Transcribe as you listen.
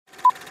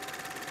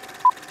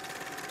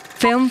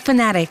Film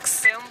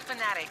Fanatics.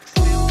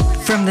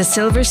 From the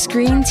silver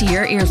screen to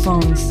your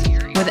earphones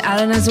with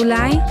Alan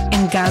Azulay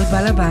and Gal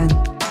Balaban.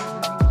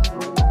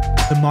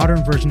 The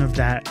modern version of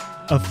that,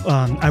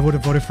 I would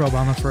have voted for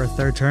Obama for a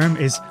third term,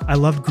 is I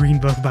loved Green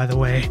Book, by the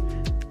way.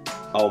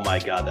 Oh my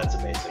God, that's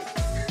amazing.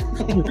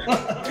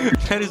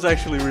 That is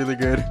actually really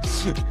good.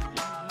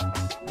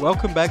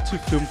 Welcome back to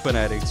Film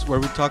Fanatics, where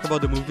we talk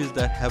about the movies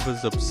that have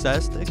us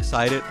obsessed,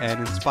 excited, and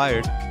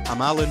inspired.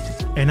 I'm Alan.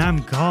 And I'm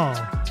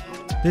Gal.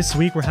 This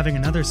week we're having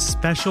another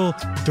special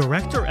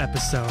director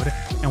episode,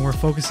 and we're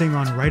focusing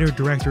on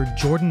writer-director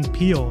Jordan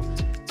Peele.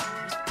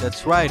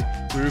 That's right,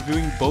 we're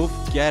reviewing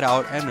both Get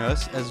Out and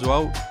Us, as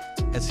well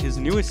as his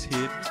newest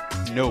hit,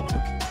 Nope.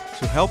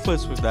 To help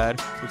us with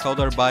that, we called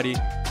our buddy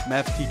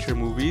Math Teacher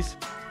Movies.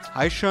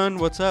 Hi Sean,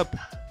 what's up?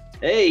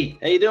 Hey,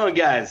 how you doing,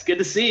 guys? Good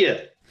to see you.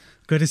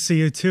 Good to see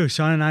you too.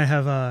 Sean and I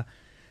have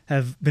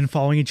been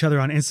following each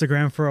other on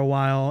Instagram for a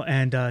while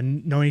and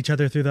knowing each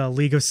other through the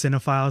League of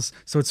Cinephiles.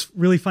 So it's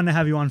really fun to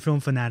have you on Film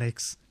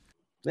Fanatics.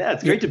 Yeah,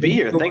 it's great to be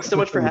here. Thanks so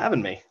much for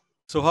having me.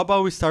 So how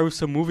about we start with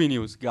some movie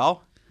news,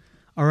 Gal?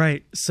 All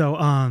right.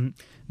 So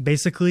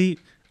basically,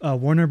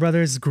 Warner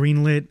Brothers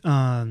greenlit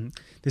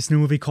this new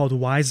movie called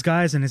Wise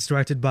Guys, and it's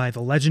directed by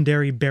the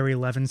legendary Barry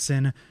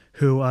Levinson,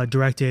 who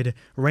directed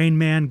Rain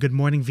Man, Good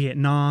Morning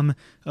Vietnam,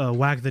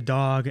 Wag the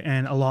Dog,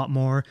 and a lot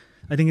more.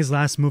 I think his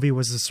last movie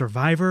was The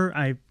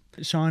Survivor.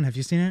 Sean, have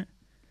you seen it?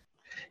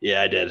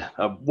 Yeah, I did.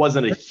 I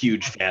wasn't a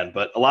huge fan,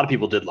 but a lot of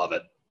people did love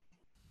it.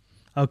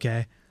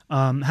 Okay.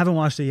 Haven't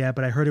watched it yet,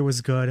 but I heard it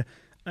was good.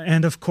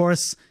 And of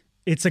course,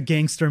 it's a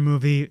gangster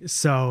movie,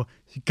 so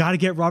you got to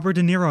get Robert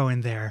De Niro in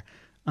there.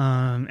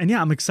 And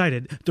yeah, I'm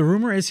excited. The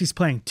rumor is he's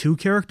playing two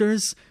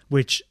characters,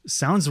 which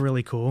sounds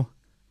really cool.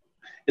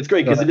 It's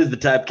great because it is the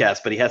typecast,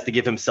 but he has to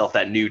give himself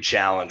that new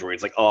challenge where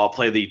he's like, I'll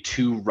play the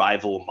two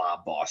rival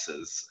mob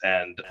bosses.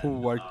 And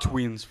who are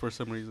twins for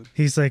some reason.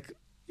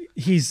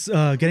 He's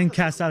getting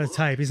cast out of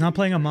type. He's not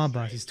playing a mob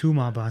boss. He's two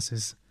mob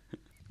bosses.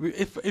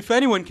 If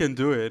anyone can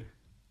do it,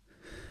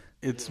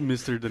 it's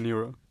Mr. De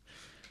Niro.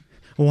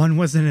 One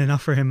wasn't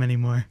enough for him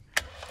anymore.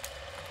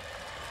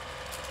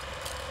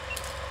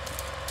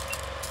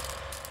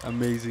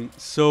 Amazing.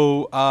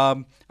 So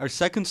our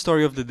second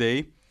story of the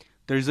day,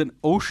 there's an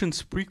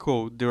Ocean's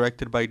prequel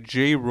directed by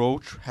Jay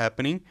Roach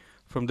happening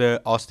from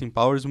the Austin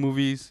Powers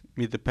movies,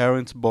 Meet the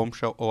Parents,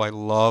 Bombshell. Oh, I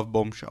love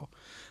Bombshell.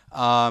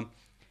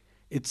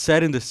 It's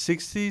set in the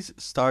 60s,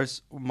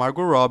 stars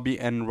Margot Robbie,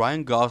 and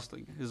Ryan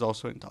Gosling is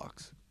also in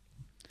talks.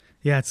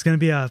 Yeah, it's going to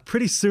be a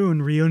pretty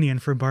soon reunion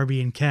for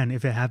Barbie and Ken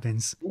if it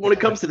happens. When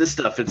it comes to this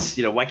stuff, it's,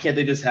 why can't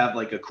they just have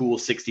like a cool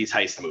 60s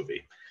heist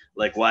movie?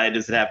 Like, why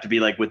does it have to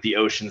be like with the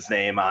Ocean's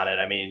name on it?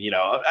 I mean,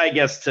 I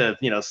guess to,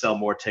 sell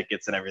more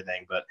tickets and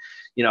everything. But,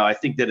 I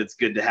think that it's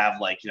good to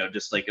have like,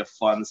 just like a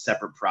fun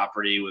separate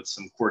property with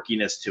some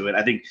quirkiness to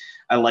it.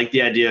 I like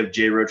the idea of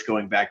Jay Roach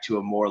going back to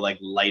a more like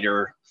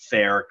lighter,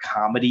 fair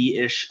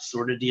comedy-ish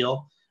sort of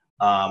deal.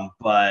 I'm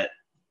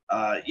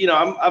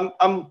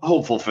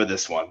hopeful for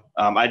this one.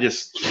 I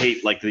just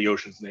hate like the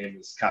Ocean's name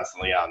is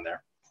constantly on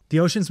there.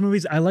 The Ocean's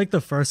movies, I like the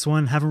first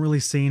one. Haven't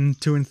really seen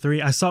 2 and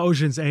 3. I saw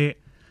Ocean's 8.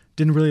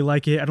 Didn't really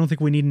like it. I don't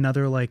think we need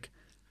another like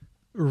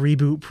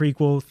reboot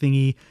prequel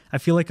thingy. I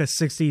feel like a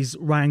 60s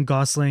Ryan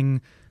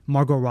Gosling,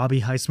 Margot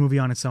Robbie heist movie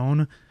on its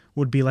own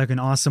would be like an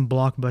awesome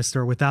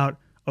blockbuster without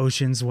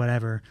Ocean's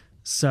whatever.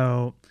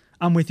 So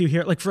I'm with you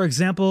here. Like, for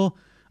example,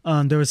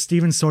 there was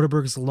Steven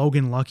Soderbergh's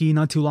Logan Lucky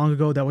not too long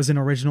ago. That was an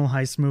original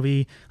heist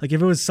movie. Like,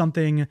 if it was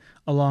something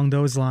along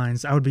those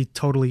lines, I would be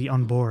totally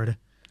on board.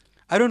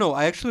 I don't know.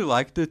 I actually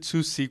like the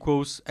 2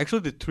 sequels.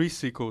 Actually, the 3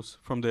 sequels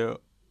from the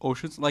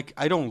Oceans. Like,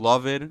 I don't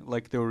love it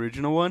like the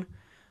original one,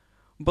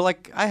 but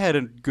like I had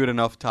a good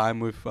enough time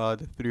with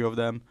the 3 of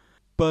them.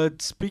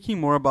 But speaking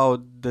more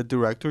about the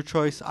director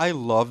choice, I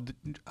love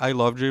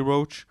Jay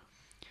Roach,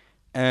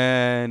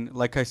 and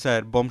like I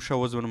said, Bombshell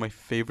was one of my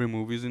favorite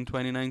movies in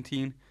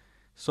 2019,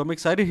 so I'm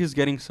excited he's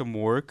getting some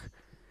work.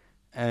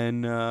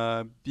 And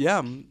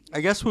yeah,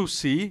 I guess we'll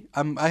see.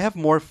 I have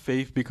more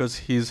faith because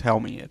he's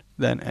helming it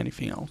than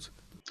anything else.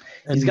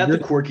 He's got the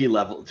quirky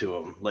level to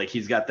him. Like,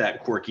 he's got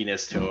that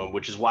quirkiness to him,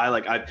 which is why,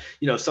 like,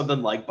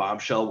 something like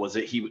Bombshell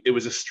it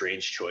was a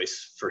strange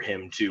choice for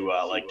him to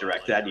like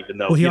direct that, even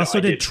though he also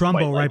did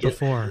Trumbo right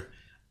before.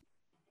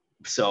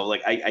 So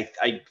like,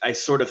 I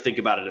sort of think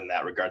about it in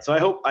that regard. So I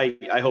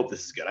hope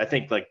this is good. I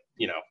think like,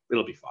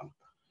 it'll be fun.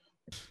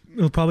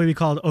 It'll probably be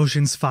called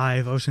Ocean's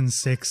 5, Ocean's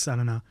 6. I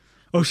don't know.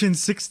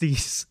 Ocean's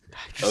 60s.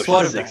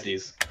 Ocean's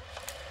 60s.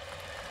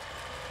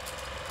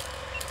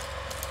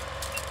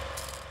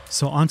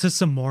 So on to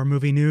some more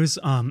movie news.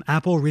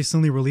 Apple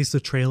recently released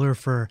a trailer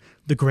for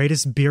The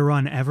Greatest Beer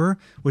Run Ever,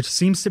 which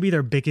seems to be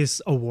their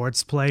biggest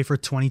awards play for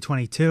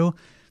 2022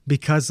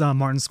 because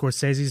Martin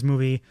Scorsese's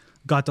movie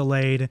got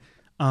delayed.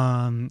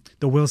 The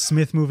Will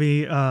Smith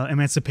movie,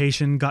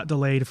 Emancipation, got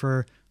delayed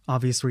for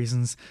obvious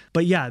reasons.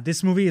 But yeah,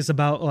 this movie is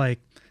about like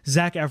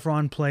Zac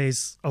Efron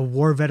plays a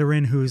war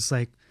veteran who's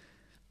like,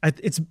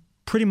 it's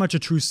pretty much a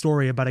true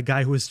story about a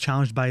guy who was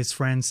challenged by his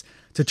friends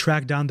to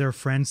track down their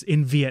friends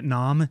in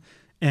Vietnam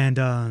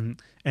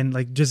and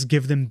like just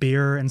give them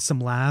beer and some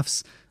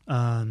laughs.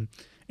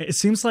 It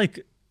seems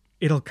like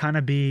it'll kind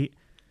of be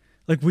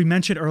like we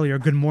mentioned earlier,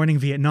 Good Morning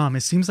Vietnam.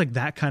 It seems like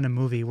that kind of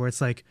movie where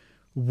it's like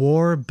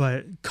war,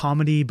 but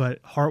comedy,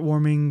 but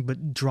heartwarming,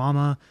 but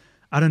drama.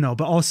 I don't know.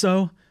 But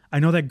also, I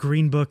know that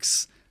Green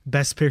Book's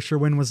Best Picture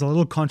win was a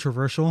little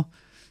controversial.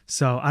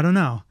 So I don't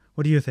know.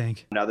 What do you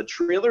think? Now, the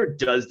trailer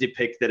does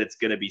depict that it's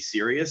going to be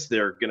serious.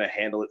 They're going to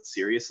handle it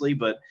seriously.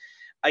 But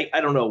I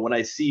don't know. When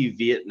I see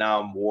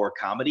Vietnam War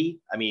comedy,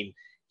 I mean,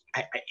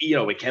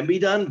 it can be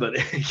done, but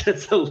it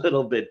gets a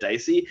little bit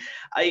dicey.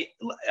 I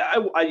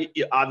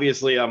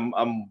obviously I'm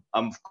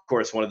of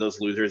course one of those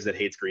losers that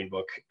hates Green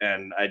Book,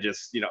 and I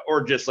just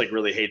or just like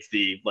really hates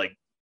the like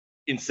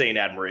insane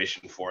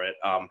admiration for it.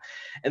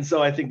 And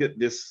so I think that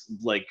this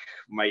like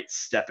might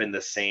step in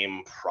the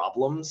same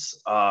problems.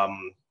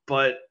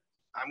 But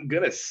I'm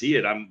gonna see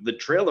it. The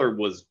trailer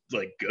was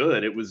like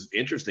good. It was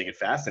interesting. It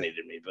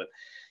fascinated me. But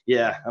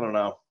yeah, I don't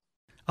know.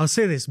 I'll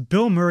say this: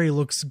 Bill Murray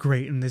looks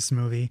great in this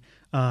movie.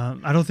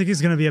 I don't think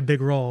he's going to be a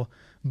big role,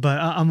 but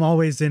I'm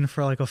always in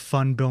for like a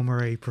fun Bill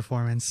Murray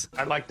performance.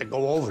 I'd like to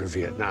go over to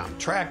Vietnam,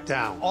 track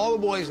down all the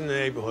boys in the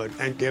neighborhood,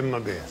 and give them a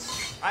beer.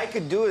 I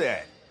could do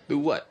that. Do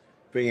what?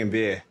 Bring him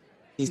beer.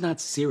 He's not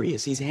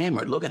serious. He's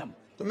hammered. Look at him.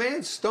 The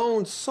man's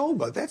stone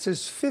sober. That's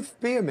his 5th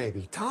beer,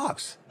 maybe,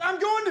 tops. I'm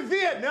going to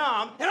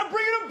Vietnam, and I'm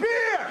bringing a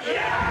beer!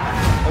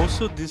 Yeah!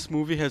 Also, this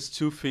movie has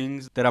two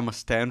things that I'm a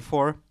stand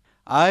for.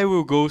 I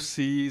will go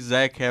see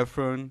Zac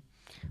Efron,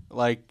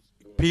 like,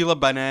 peel a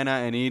banana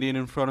and eat it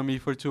in front of me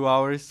for 2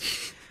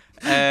 hours.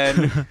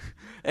 And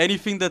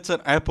anything that's on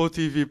Apple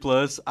TV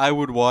Plus, I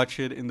would watch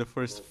it in the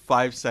first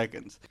 5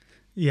 seconds.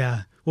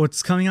 Yeah. Well,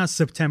 it's coming out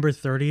September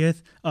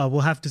 30th.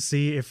 We'll have to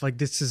see if like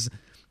this is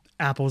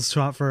Apple's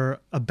shot for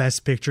a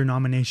Best Picture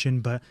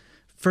nomination. But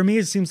for me,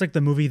 it seems like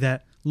the movie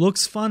that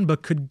looks fun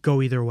but could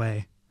go either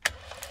way.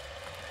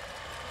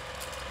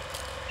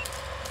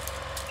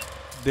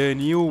 The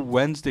new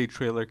Wednesday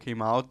trailer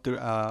came out.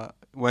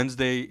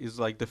 Wednesday is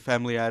like the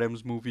Family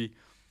Addams movie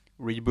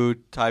reboot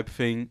type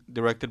thing,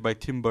 directed by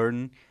Tim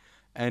Burton,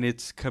 and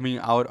it's coming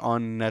out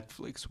on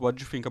Netflix. What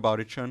did you think about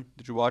it, Sean?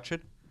 Did you watch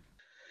it?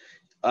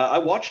 I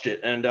watched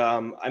it, and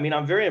I mean,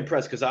 I'm very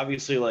impressed because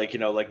obviously, like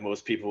like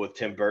most people with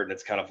Tim Burton,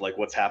 it's kind of like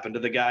what's happened to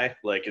the guy.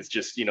 Like it's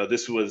just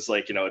this was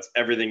like it's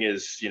everything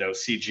is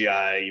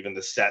CGI, even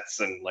the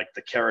sets and like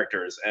the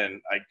characters.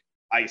 And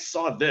I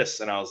saw this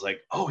and I was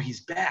like, oh,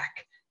 he's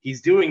back.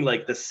 He's doing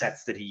like the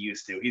sets that he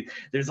used to.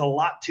 There's a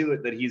lot to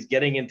it that he's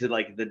getting into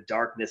like the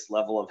darkness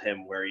level of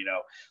him where,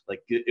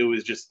 like it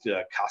was just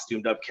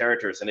costumed up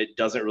characters and it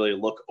doesn't really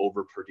look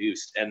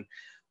overproduced. And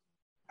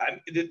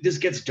this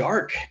gets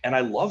dark and I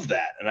love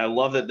that. And I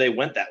love that they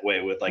went that way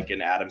with like an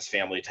Addams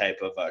Family type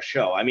of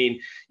show. I mean,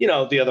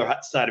 the other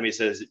side of me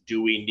says,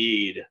 do we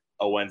need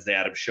a Wednesday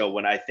Addams show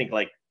when I think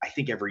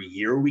every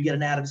year we get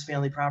an Addams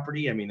Family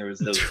property. I mean, there was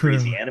those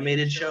crazy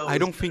animated shows. I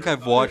don't think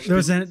I've watched. There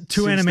was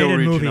two animated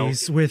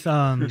movies with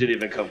didn't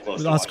even come close.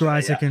 With to Oscar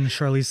Isaac yeah. and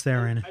Charlize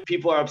Theron.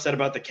 People are upset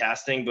about the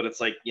casting, but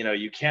it's like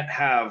you can't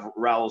have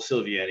Raul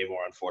Sylvia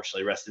anymore.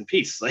 Unfortunately, rest in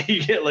peace. Like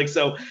you get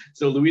so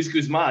Luis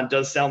Guzman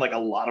does sound like a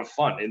lot of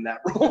fun in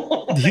that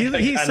role.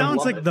 He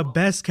sounds like the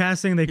best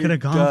casting they could have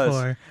gone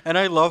for. And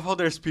I love how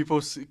there's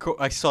people.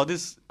 I saw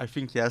this I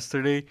think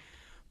yesterday.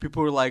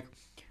 People were like,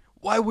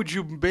 why would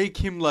you make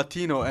him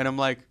Latino? And I'm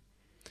like,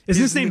 is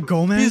his name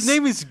Gomez? His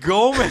name is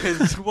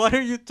Gomez. What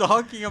are you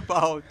talking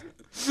about?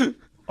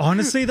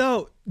 Honestly,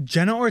 though,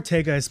 Jenna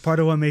Ortega is part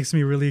of what makes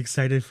me really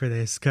excited for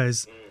this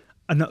because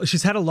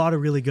she's had a lot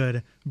of really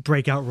good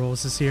breakout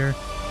roles this year.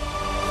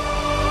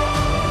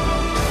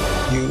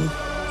 You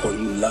or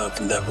you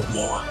love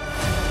Nevermore.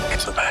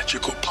 It's a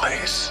magical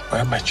place where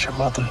I met your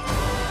mother.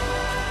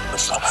 The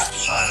son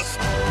of love.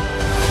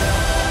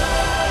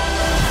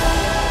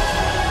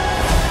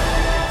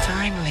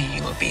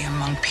 Be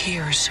among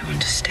peers who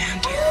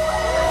understand you.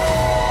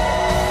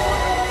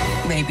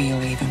 Maybe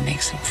you'll even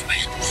make some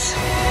friends.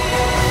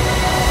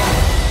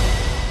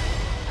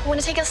 Want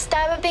to take a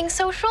stab at being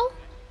social?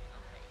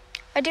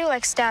 I do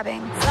like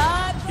stabbing.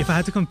 If I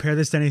had to compare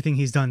this to anything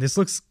he's done, this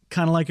looks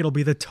kind of like it'll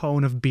be the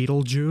tone of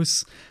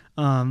Beetlejuice.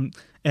 And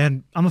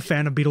I'm a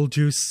fan of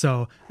Beetlejuice,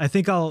 so I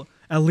think I'll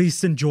at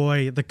least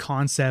enjoy the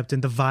concept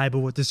and the vibe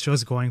of what this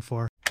show's going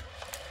for.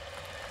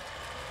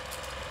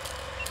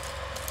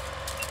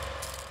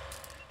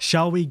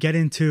 Shall we get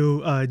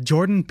into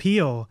Jordan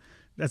Peele?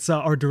 That's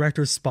our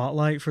director's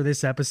spotlight for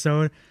this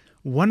episode.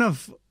 One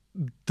of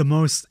the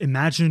most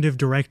imaginative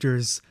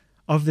directors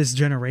of this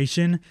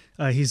generation.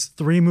 He's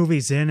 3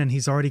 movies in, and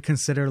he's already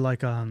considered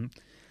like a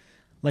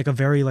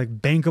very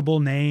like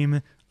bankable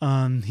name.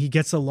 He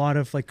gets a lot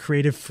of like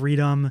creative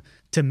freedom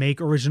to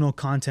make original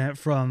content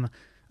from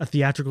a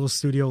theatrical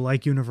studio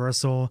like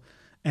Universal,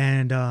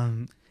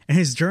 and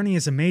his journey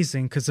is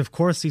amazing because, of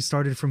course, he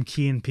started from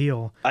Key and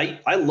Peele.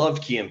 I love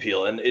Key and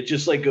Peele, and it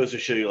just like goes to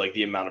show you like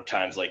the amount of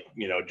times like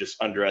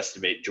just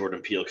underestimate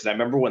Jordan Peele. Because I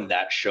remember when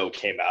that show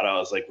came out, I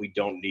was like, we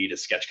don't need a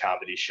sketch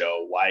comedy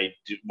show.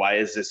 Why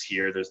is this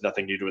here? There's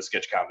nothing new to a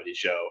sketch comedy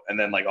show. And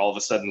then like all of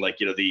a sudden, like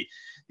the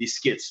these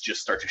skits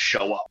just start to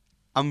show up.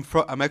 I'm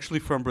actually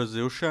from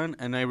Brazil, Sean,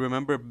 and I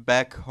remember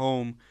back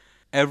home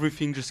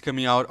everything just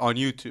coming out on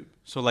YouTube.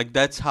 So like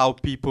that's how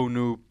people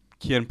knew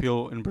Key and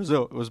Peele in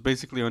Brazil. It was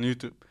basically on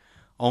YouTube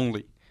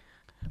only.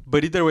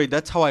 But either way,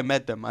 that's how I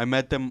met them. I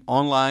met them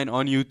online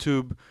on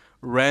YouTube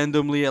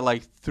randomly at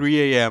like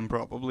 3 a.m.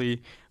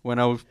 probably, when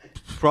I was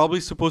probably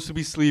supposed to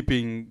be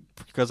sleeping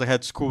because I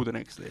had school the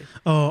next day.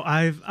 Oh,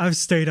 I've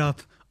stayed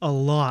up a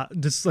lot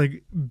just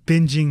like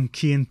binging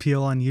Key and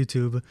Peele on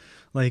YouTube,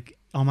 like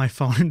on my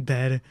phone in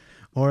bed.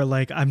 Or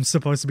like I'm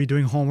supposed to be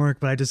doing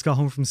homework, but I just got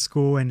home from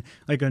school and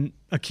like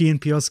a Key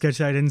and Peele sketch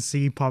that I didn't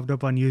see popped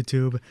up on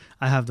YouTube.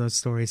 I have those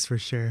stories for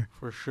sure.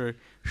 For sure.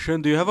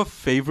 Sean, do you have a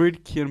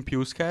favorite Key and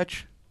Peele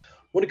sketch?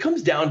 When it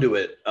comes down to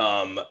it,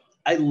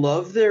 I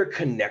love their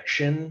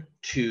connection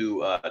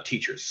to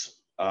teachers.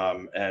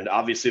 And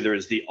obviously there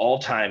is the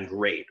all-time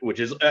great, which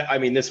is, I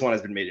mean, this one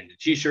has been made into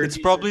t-shirts.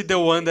 It's probably the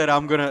one that I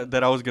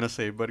was gonna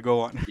say, but go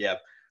on. Yeah.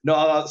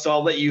 No, so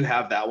I'll let you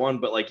have that one.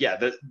 But like,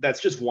 yeah,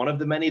 that's just one of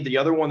the many. The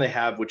other one they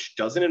have, which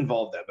doesn't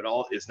involve them at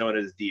all, is known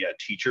as the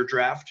teacher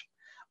draft.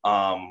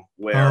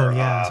 Where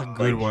that's a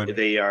good one.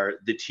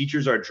 The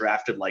teachers are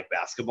drafted like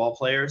basketball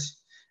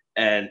players,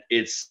 and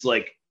it's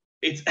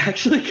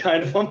actually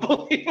kind of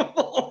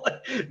unbelievable.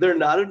 They're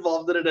not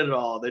involved in it at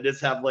all. They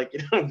just have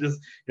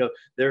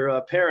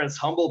their parents,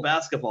 humble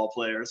basketball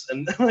players,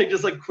 and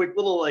just quick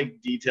little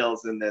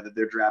details in there that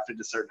they're drafted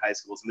to certain high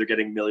schools and they're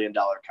getting $1 million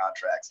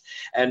contracts.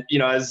 And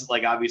as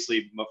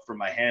obviously from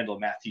my handle,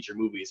 Math Teacher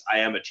Movies, I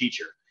am a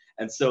teacher,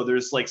 and so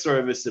there's sort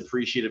of this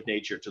appreciative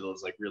nature to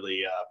those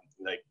really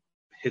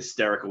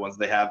hysterical ones.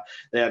 They have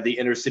the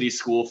inner city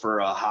school for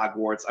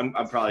Hogwarts. I'm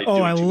probably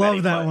doing I too love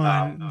many, that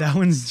one. That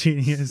one's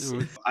genius.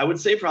 I would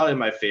say probably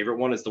my favorite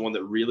one is the one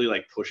that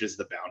really pushes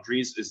the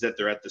boundaries, is that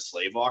they're at the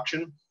slave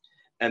auction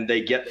and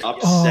they get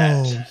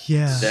upset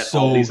that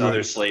all these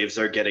other slaves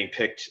are getting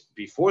picked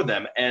before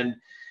them, and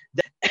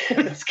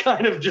it's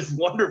kind of just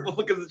wonderful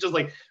because it's just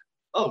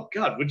oh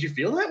God, would you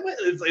feel that way?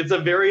 It's a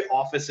very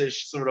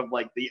office-ish sort of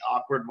the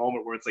awkward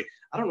moment where it's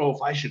I don't know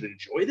if I should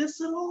enjoy this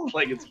at all.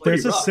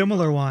 There's a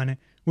similar one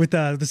with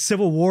the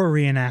Civil War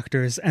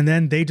reenactors, and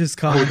then they just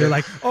come. They're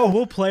like, "Oh,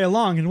 we'll play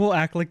along and we'll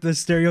act like the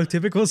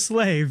stereotypical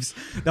slaves."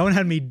 That one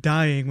had me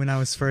dying when I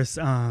was first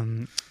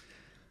watching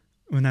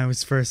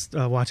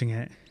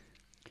it.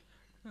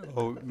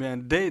 Oh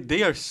man,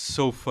 they are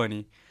so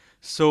funny.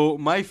 So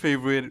my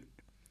favorite,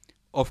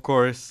 of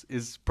course,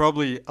 is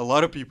probably a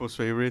lot of people's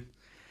favorite,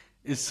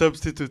 is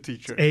Substitute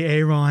Teacher.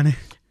 A.A. Ron.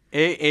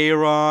 A.A.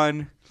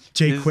 Ron.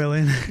 Jay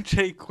Quillen.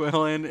 Jay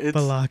Quillen.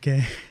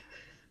 Balake.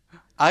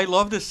 I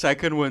love the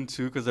second one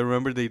too, because I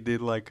remember they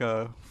did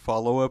a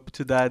follow-up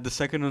to that. The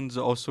second one's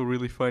also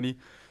really funny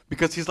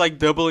because he's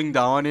doubling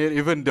down on it,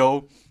 even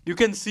though you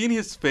can see in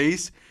his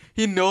face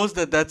he knows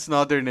that that's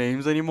not their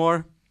names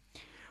anymore.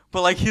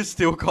 But he's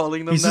still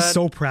calling them. He's just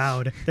so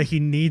proud that he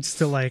needs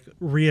to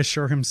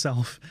reassure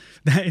himself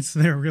that it's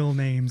their real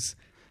names.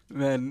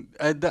 Man,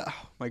 oh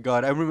my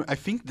God! I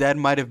think that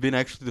might have been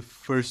actually the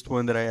first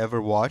one that I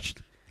ever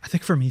watched. I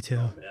think for me too.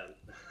 Oh, man.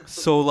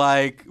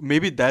 So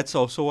maybe that's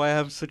also why I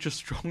have such a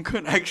strong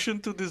connection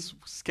to this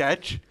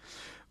sketch.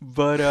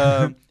 But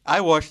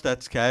I watched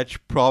that sketch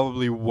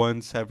probably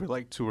once every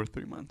 2 or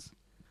 3 months.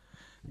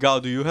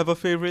 Gal, do you have a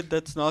favorite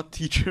that's not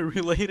teacher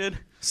related?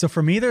 So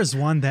for me, there's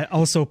one that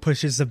also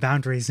pushes the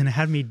boundaries, and it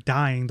had me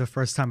dying the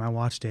first time I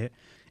watched it.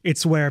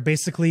 It's where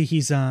basically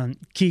he's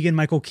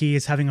Keegan-Michael Key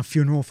is having a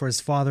funeral for his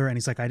father, and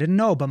he's like, I didn't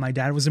know, but my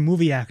dad was a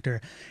movie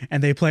actor.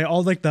 And they play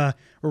all the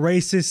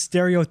racist,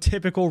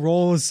 stereotypical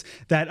roles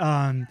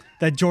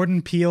that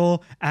Jordan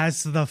Peele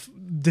as the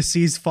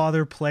deceased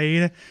father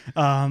played,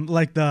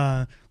 like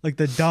the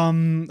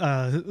dumb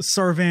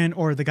servant,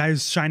 or the guy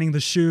who's shining the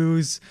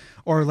shoes,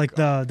 or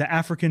the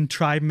African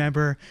tribe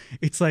member.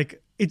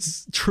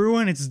 It's true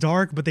and it's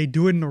dark, but they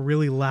do it in a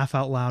really laugh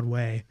out loud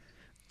way.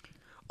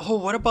 Oh,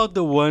 what about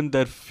the one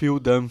that Phil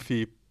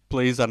Dunphy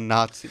plays a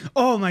Nazi?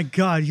 Oh my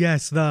God,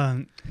 yes.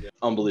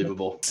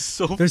 Unbelievable.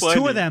 There's funny.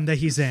 2 of them that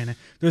he's in.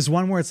 There's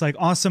one where it's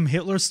awesome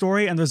Hitler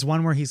story, and there's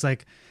one where he's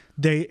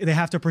they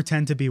have to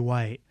pretend to be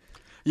white.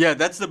 Yeah,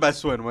 that's the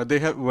best one, where they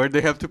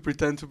have to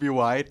pretend to be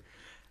white.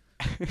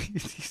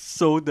 It's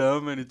so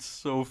dumb and it's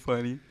so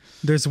funny.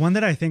 There's one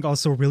that I think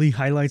also really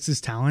highlights his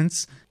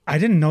talents. I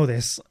didn't know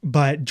this,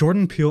 but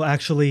Jordan Peele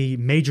actually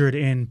majored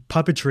in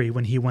puppetry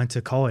when he went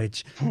to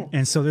college.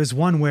 And so there's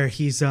one where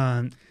he's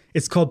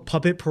it's called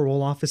Puppet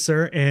Parole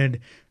Officer, and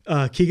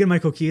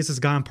Keegan-Michael Key is this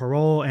guy on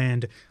parole,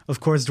 and of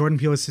course Jordan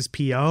Peele is his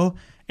PO,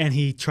 and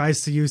he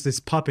tries to use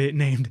this puppet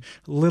named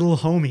Little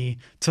Homie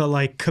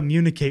to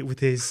communicate with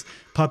his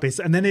puppets.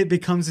 And then it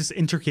becomes this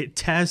intricate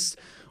test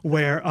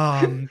where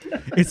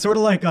it's sort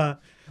of like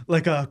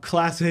a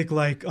classic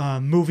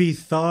movie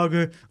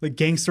thug,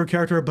 gangster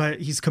character,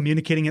 but he's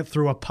communicating it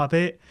through a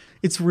puppet.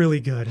 It's really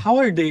good. How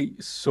are they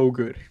so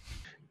good?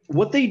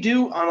 What they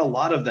do on a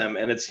lot of them,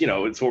 and it's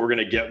what we're going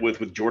to get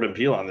with Jordan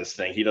Peele on this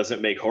thing. He doesn't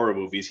make horror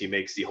movies. He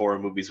makes the horror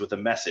movies with a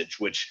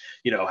message, which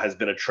has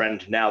been a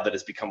trend now that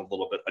has become a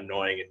little bit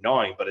annoying and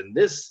gnawing. But in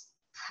this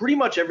pretty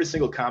much every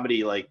single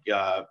comedy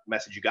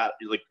message you got,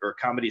 like, or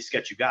comedy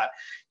sketch you got,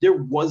 there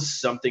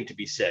was something to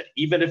be said,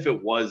 even if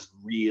it was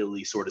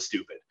really sort of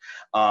stupid.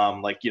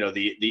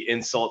 The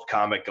insult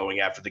comic going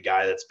after the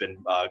guy that's been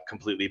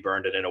completely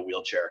burned and in a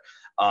wheelchair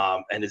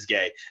and is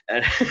gay.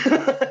 And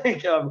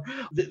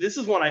this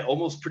is one I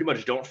almost pretty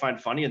much don't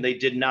find funny, and they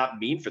did not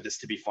mean for this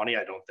to be funny,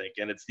 I don't think.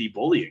 And it's the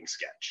bullying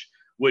sketch,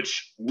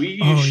 which we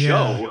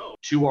show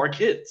to our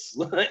kids,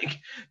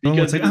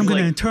 because I'm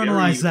going to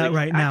internalize that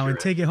right now and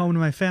take it home to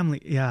my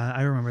family. Yeah,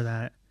 I remember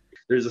that.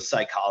 There's a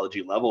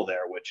psychology level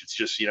there, which it's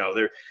just,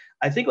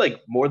 I think,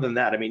 like, more than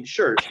that. I mean,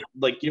 sure,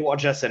 like, you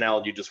watch SNL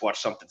and you just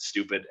watch something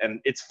stupid and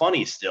it's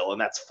funny still,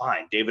 and that's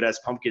fine. David S.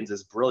 Pumpkins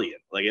is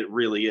brilliant. Like, it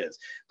really is.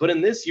 But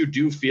in this, you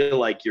do feel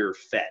like you're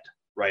fed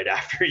right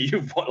after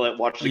you've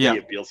watched the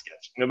Key Peele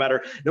sketch. No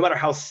matter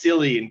how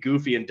silly and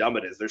goofy and dumb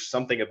it is, there's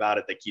something about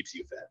it that keeps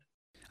you fed.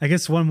 I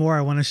guess one more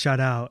I want to shout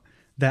out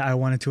that I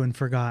wanted to and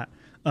forgot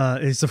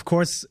is, of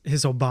course,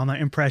 his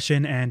Obama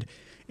impression. And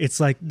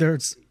it's like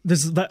there's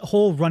that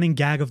whole running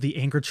gag of the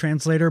anchor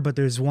translator, but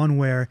there's one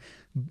where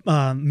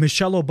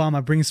Michelle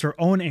Obama brings her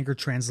own anchor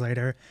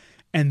translator,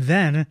 and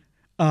then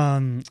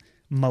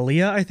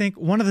Malia, I think,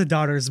 one of the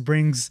daughters,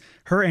 brings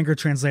her anchor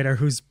translator,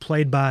 who's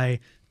played by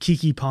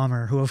Keke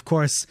Palmer, who, of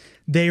course,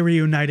 they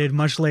reunited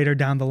much later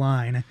down the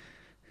line.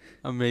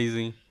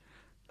 Amazing.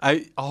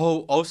 We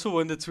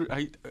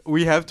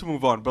have to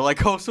move on, but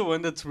like also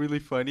one that's really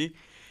funny,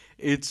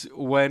 it's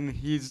when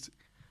he's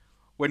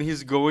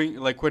going,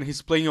 like when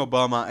he's playing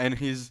Obama and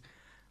he's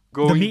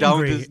going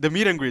down the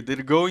meet and greet. They're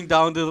going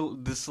down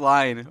this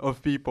line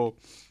of people,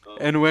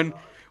 and when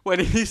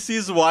he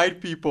sees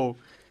white people,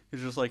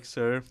 he's just like,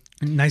 "Sir,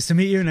 nice to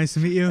meet you, nice to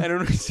meet you." And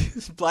when he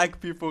sees black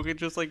people, he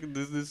just like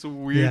this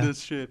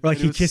weirdest shit. Or like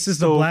he kisses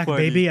the black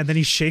baby and then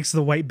he shakes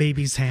the white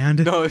baby's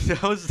hand. No,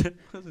 that was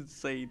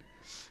insane.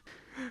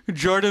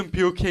 Jordan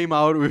Peele came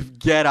out with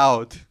Get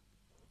Out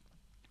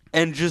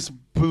and just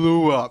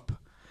blew up,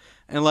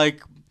 and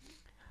like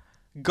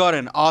got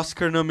an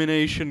Oscar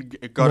nomination,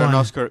 got an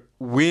Oscar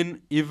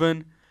win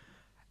even,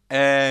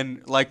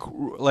 and like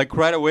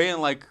right away,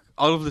 and like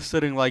all of a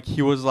sudden, like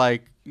he was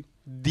like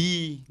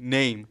the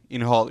name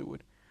in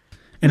Hollywood.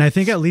 And I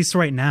think at least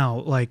right now,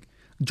 like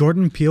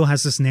Jordan Peele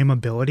has this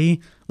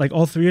nameability. Like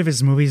all three of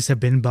his movies have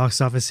been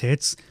box office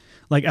hits.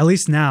 Like at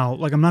least now,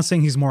 like I'm not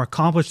saying he's more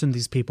accomplished than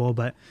these people,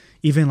 but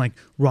even like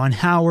Ron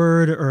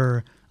Howard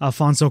or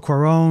Alfonso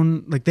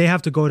Cuarón, like they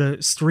have to go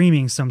to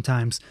streaming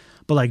sometimes.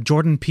 But like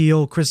Jordan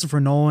Peele, Christopher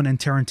Nolan, and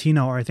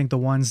Tarantino are, I think, the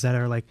ones that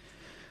are like.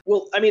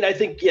 Well, I mean, I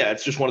think,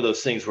 it's just one of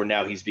those things where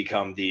now he's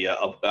become the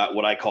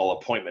what I call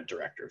appointment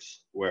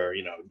directors, where,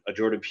 a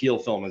Jordan Peele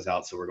film is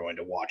out, so we're going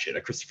to watch it.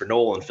 A Christopher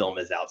Nolan film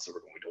is out, so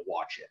we're going to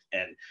watch it.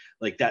 And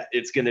like that,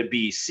 it's going to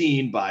be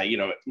seen by,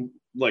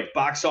 like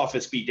box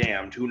office be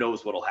damned, who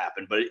knows what'll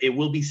happen, but it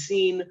will be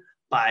seen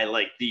by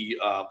like the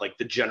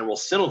general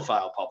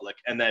cinephile public.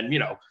 And then,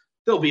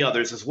 there'll be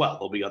others as well.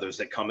 There'll be others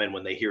that come in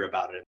when they hear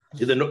about it.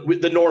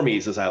 The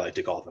normies, as I like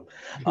to call them.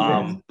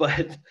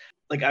 But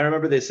like, I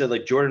remember they said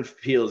like Jordan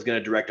Peele is going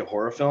to direct a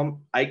horror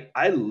film.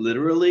 I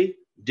literally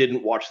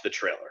didn't watch the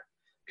trailer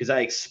because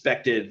I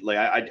expected, like,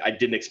 I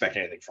didn't expect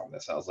anything from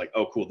this. I was like,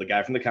 oh, cool. The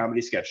guy from the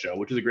Comedy Sketch Show,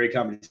 which is a great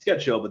comedy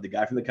sketch show, but the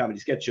guy from the Comedy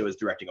Sketch Show is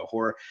directing a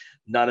horror.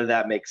 None of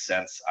that makes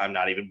sense. I'm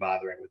not even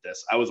bothering with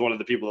this. I was one of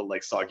the people that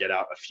like saw Get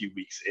Out a few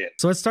weeks in.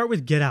 So let's start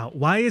with Get Out.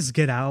 Why is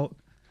Get Out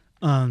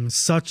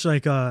such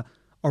like a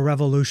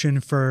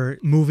revolution for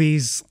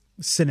movies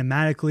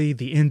cinematically,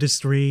 the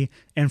industry,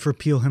 and for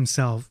Peele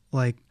himself?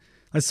 Like,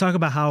 let's talk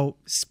about how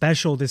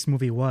special this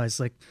movie was,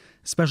 like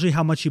especially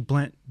how much he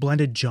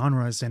blended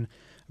genres and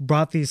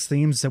brought these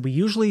themes that we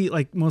usually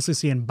like mostly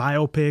see in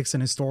biopics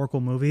and historical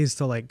movies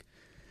to like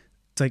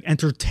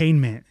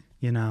entertainment,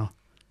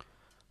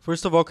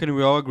 First of all, can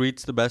we all agree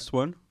it's the best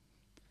one?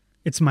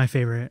 It's my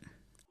favorite.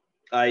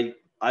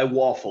 I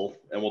waffle,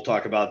 and we'll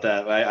talk about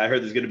that. I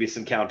heard there's going to be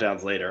some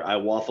countdowns later. I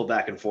waffle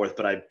back and forth,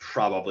 but I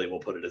probably will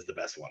put it as the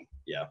best one.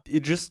 Yeah.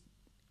 It just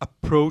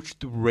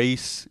approached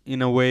race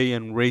in a way,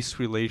 and race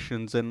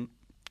relations, and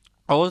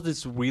all of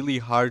these really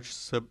hard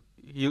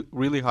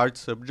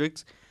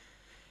subjects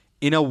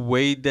in a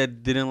way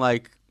that didn't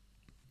like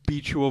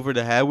beat you over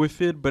the head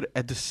with it, but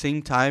at the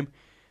same time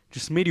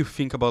just made you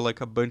think about like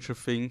a bunch of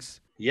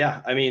things.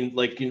 Yeah, I mean,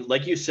 like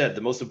you said,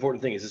 the most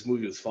important thing is this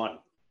movie was fun.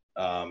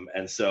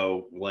 And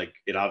so like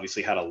it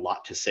obviously had a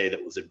lot to say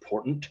that was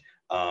important.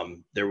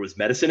 There was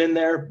medicine in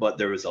there, but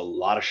there was a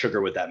lot of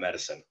sugar with that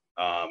medicine.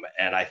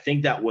 And I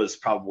think that was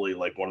probably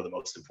like one of the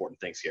most important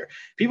things here.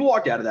 People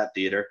walked out of that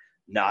theater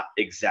not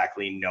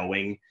exactly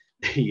knowing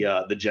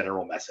the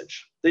general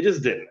message. They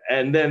just didn't.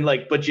 And then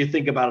like, but you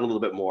think about it a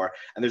little bit more,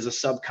 and there's a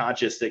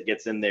subconscious that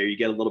gets in there. You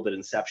get a little bit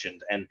inceptioned,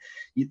 and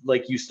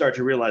you start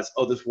to realize,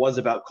 oh, this was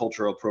about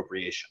cultural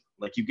appropriation.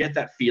 Like you get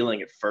that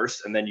feeling at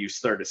first, and then you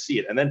start to see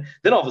it, and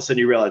then all of a sudden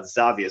you realize it's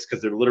obvious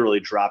because they're literally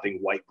dropping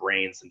white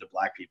brains into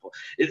black people.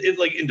 It's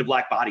like into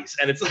black bodies,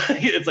 and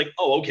it's like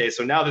oh, okay,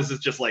 so now this is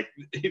just like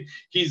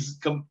he's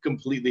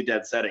completely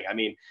dead setting. I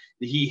mean,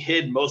 he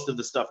hid most of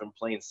the stuff in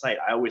plain sight.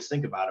 I always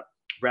think about it.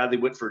 Bradley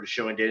Whitford is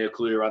showing Daniel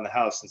Kaluuya around the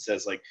house and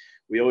says, like,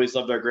 we always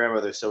loved our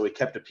grandmother, so we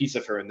kept a piece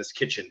of her in this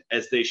kitchen,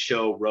 as they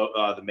show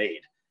the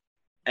maid.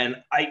 And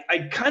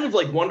I kind of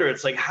like wonder,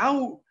 it's like,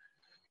 how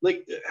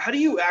do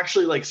you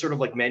actually like sort of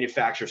like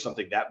manufacture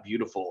something that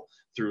beautiful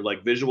through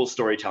like visual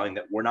storytelling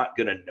that we're not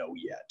going to know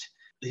yet?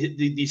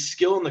 The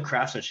skill and the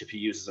craftsmanship he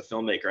uses as a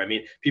filmmaker. I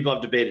mean, people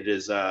have debated,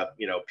 is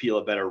Peele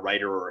a better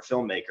writer or a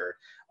filmmaker?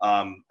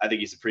 I think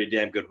he's a pretty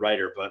damn good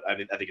writer, but I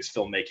think his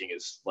filmmaking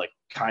is like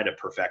kind of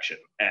perfection,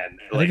 and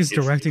I think his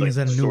directing is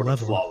at a new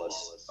level.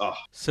 Flawless. Oh.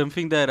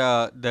 Something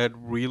that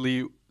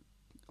really,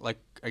 like,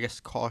 I guess,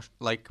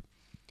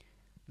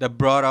 that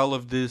brought all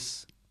of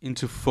this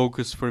into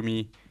focus for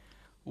me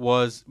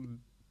was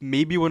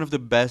maybe one of the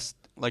best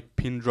like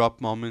pin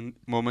drop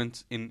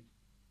moments in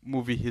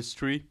movie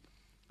history,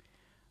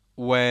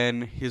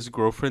 when his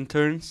girlfriend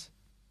turns.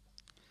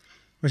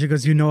 Where she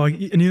goes,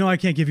 I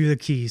can't give you the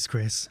keys,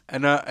 Chris.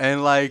 And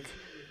like,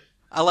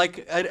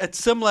 at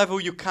some level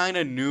you kind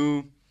of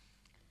knew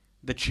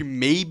that she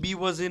maybe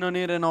was in on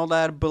it and all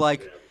that, but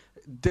like,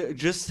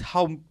 just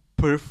how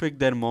perfect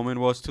that moment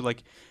was to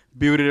like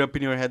build it up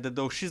in your head that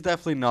though she's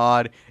definitely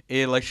not,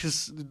 and like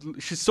she's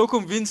so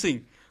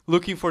convincing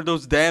looking for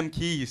those damn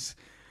keys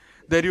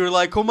that you're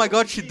like, oh my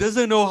god, she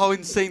doesn't know how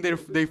insane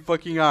they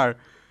fucking are.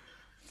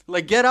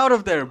 Like, get out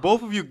of there,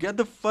 both of you, get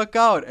the fuck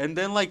out. And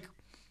then like,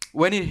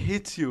 when it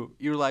hits you,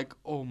 you're like,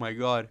 oh my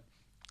god.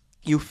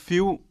 You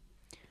feel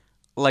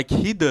like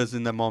he does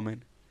in that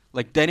moment.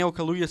 Like Daniel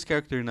Kaluuya's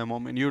character in that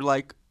moment. You're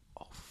like,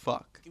 oh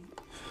fuck.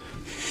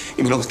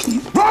 Give me those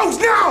keys. Rose,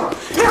 now!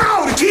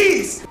 Now, the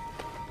keys!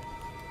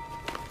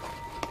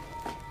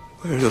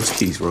 Where are those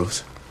keys,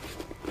 Rose?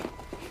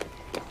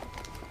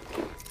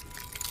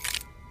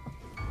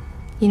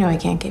 You know I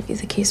can't give you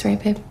the keys,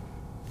 right, babe?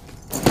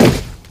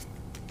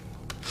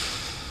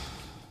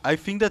 I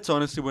think that's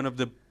honestly one of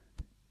the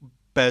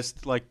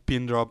best like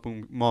pin drop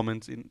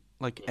moments in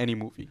like any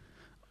movie.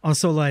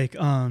 Also, like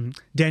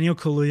Daniel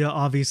Kaluuya,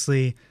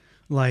 obviously,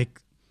 like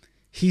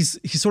he's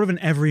sort of an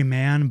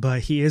everyman,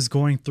 but he is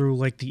going through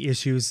like the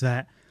issues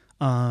that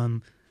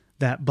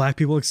that Black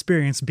people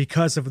experience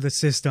because of the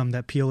system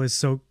that Peele is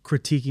so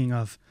critiquing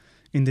of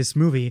in this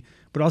movie.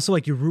 But also,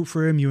 like, you root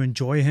for him, you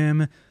enjoy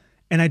him.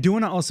 And I do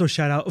want to also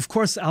shout out, of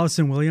course,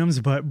 Allison Williams,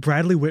 but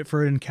Bradley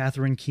Whitford and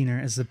Catherine Keener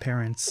as the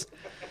parents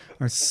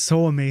are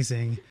so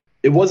amazing.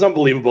 It was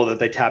unbelievable that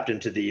they tapped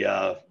into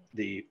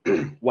the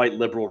white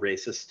liberal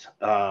racist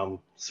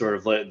sort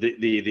of like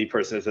the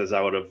person that says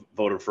I would have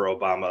voted for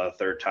Obama a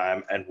third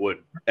time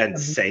and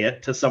say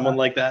it to someone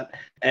like that.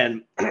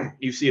 And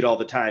you see it all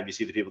the time. You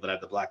see the people that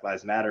have the Black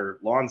Lives Matter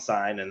lawn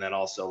sign and then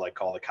also like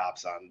call the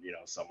cops on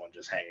someone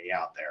just hanging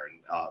out there,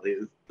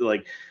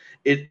 and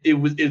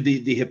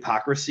the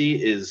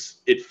hypocrisy is,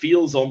 it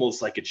feels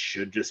almost like it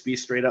should just be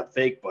straight up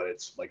fake, but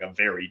it's like a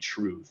very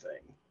true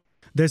thing.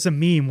 There's a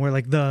meme where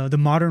like the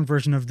modern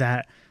version of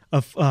that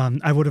of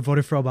I would have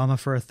voted for Obama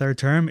for a third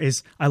term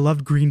is I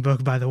loved Green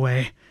Book, by the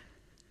way.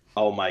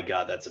 Oh my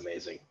god, that's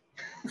amazing.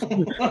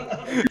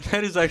 That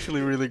is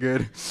actually really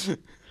good. So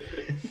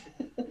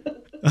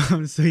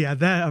yeah,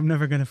 that I'm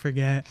never gonna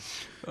forget.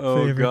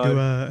 Oh if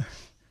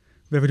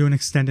we ever do an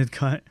extended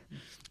cut.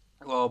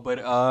 Well, but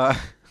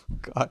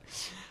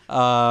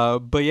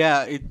but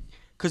yeah,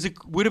 because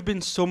it would have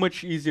been so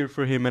much easier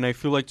for him, and I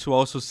feel like to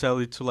also sell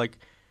it to like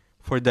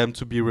for them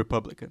to be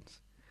Republicans.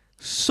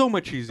 So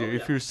much easier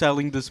if you're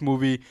selling this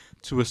movie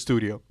to a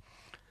studio.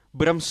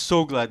 But I'm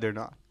so glad they're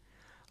not.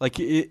 Like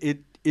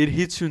it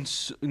hits you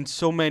in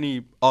so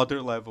many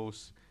other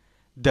levels,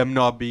 them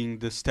not being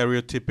the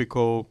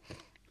stereotypical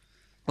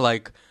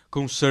like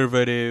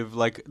conservative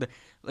like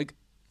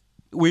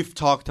we've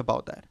talked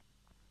about that.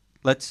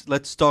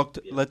 Let's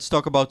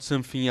talk about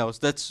something else.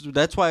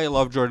 That's why I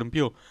love Jordan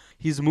Peele.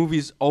 His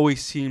movies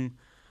always seem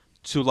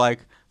to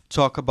like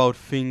talk about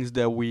things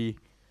that we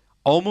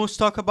almost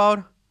talk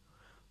about,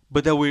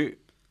 but that we're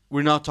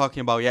not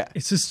talking about yet.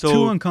 It's just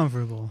too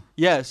uncomfortable.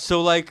 Yeah,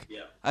 so like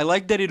I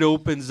like that it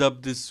opens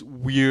up this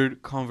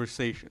weird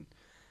conversation.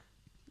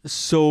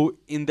 So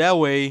in that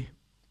way,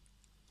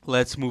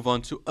 let's move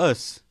on to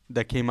Us,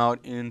 that came out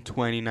in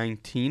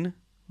 2019,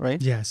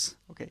 right? Yes.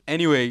 Okay.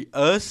 Anyway,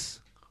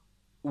 Us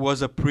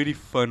was a pretty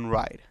fun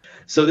ride.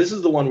 So this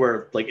is the one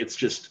where like it's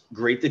just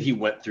great that he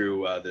went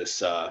through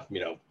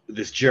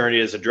this journey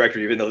as a director,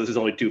 even though this is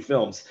only 2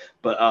 films.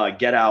 But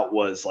Get Out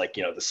was like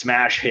the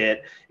smash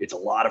hit. It's a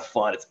lot of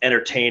fun. It's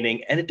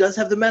entertaining, and it does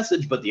have the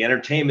message. But the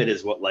entertainment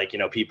is what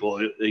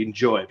people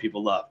enjoy,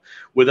 people love.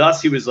 With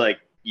Us, he was like,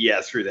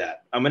 yeah, screw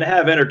that. I'm gonna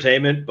have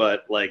entertainment,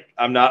 but like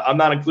I'm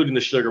not including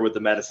the sugar with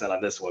the medicine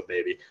on this one,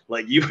 baby.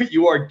 Like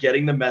you are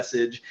getting the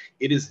message.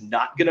 It is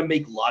not gonna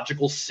make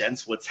logical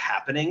sense what's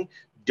happening.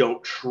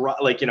 Don't try,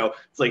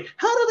 it's like,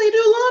 how do they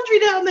do laundry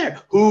down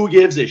there? Who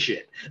gives a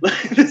shit?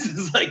 This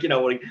is like,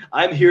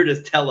 I'm here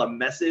to tell a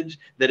message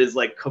that is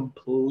like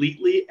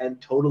completely and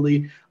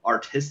totally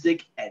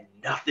artistic and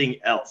nothing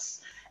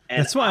else. And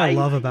that's what I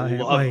love about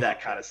him. I love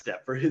that kind of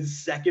step. For his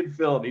second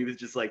film, he was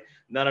just like,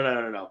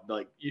 no.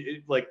 Like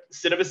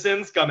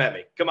CinemaSins, come at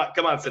me. Come on,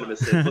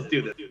 CinemaSins. Let's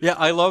do this. Yeah,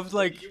 I loved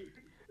like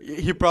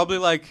He probably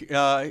like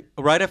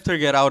right after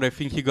Get Out, I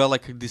think he got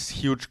like this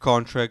huge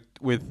contract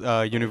with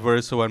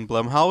Universal and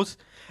Blumhouse,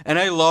 and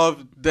I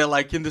love that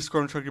like in this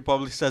contract he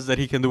probably says that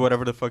he can do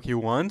whatever the fuck he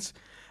wants,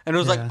 and it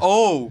was like,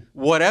 oh,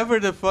 whatever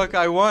the fuck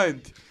I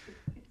want,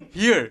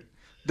 here,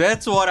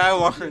 that's what I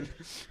want,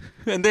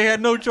 and they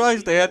had no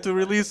choice, they had to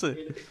release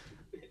it.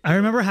 I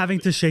remember having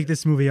to shake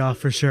this movie off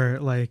for sure.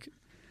 Like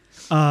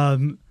I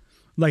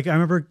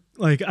remember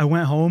like I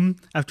went home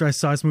after I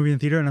saw this movie in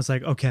theater and I was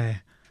like,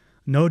 okay,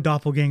 no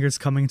doppelgangers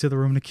coming into the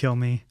room to kill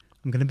me.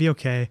 I'm going to be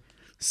okay.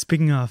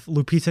 Speaking of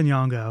Lupita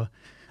Nyong'o,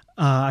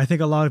 I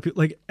think a lot of people,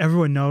 like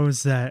everyone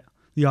knows that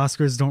the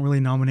Oscars don't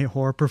really nominate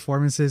horror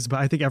performances, but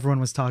I think everyone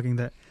was talking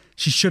that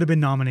she should have been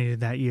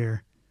nominated that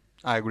year.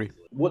 I agree.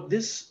 What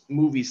this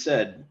movie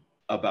said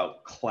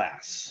about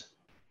class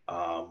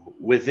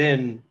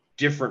within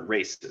different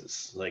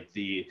races, like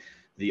the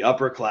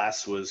upper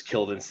class was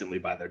killed instantly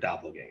by their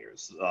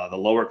doppelgangers. The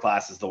lower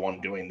class is the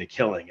one doing the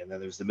killing. And then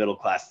there's the middle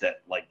class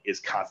that like is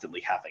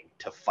constantly having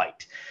to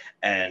fight,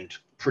 and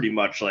pretty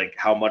much like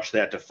how much they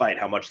have to fight,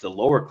 how much the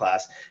lower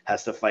class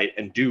has to fight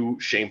and do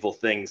shameful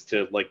things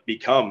to like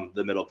become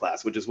the middle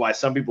class, which is why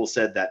some people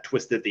said that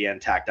twist at the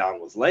end tacked on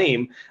was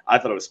lame. I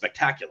thought it was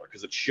spectacular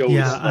because it shows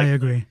I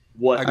agree.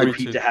 what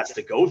Lupita has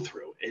to go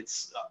through.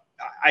 It's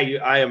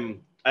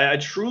I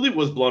truly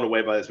was blown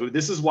away by this movie.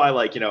 This is why,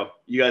 like, you know,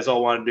 you guys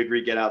all wanted to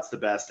agree Get Out's the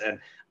best, and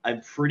I'm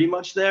pretty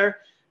much there.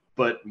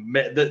 But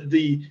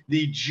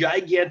the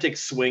gigantic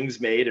swings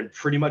made and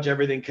pretty much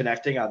everything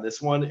connecting on this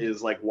one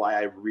is like why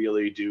I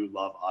really do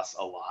love Us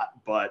a lot.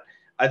 But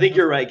I think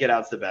you're right, Get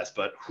Out's the best.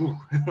 But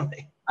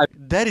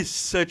that is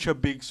such a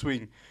big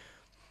swing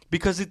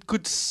because it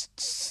could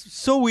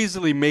so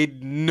easily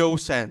made no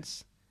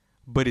sense,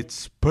 but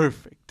it's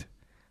perfect.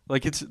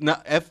 Like, it's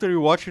not, after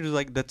you watch it, it's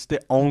like, that's the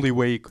only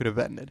way it could have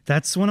ended.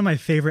 That's one of my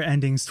favorite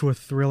endings to a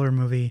thriller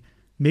movie,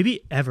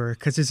 maybe ever,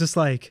 because it's just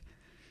like,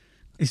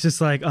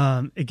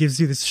 it gives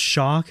you this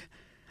shock,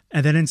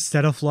 and then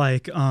instead of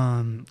like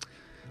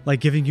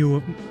giving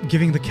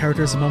the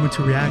characters a moment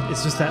to react,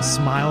 it's just that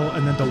smile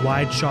and then the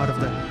wide shot of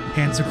the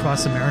hands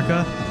across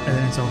America, and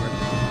then it's over.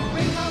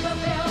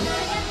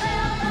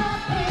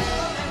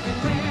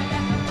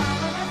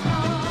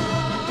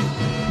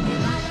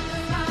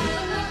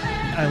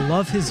 I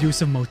love his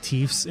use of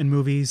motifs in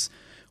movies,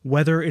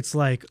 whether it's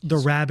like the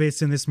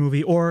rabbits in this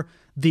movie or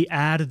the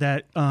ad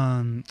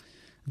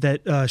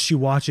that she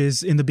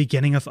watches in the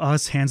beginning of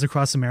Us, Hands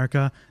Across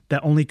America,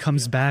 that only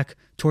comes back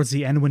towards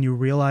the end when you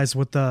realize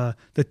what the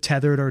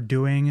tethered are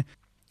doing.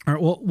 Or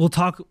we'll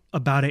talk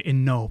about it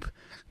in Nope,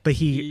 but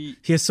he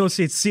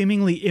associates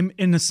seemingly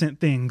innocent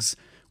things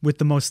with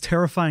the most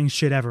terrifying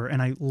shit ever,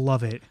 and I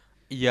love it.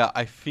 Yeah,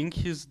 I think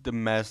he's the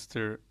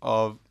master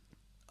of,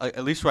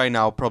 at least right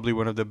now, probably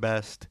one of the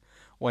best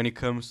when it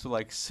comes to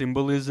like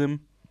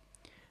symbolism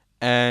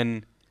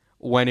and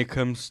when it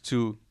comes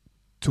to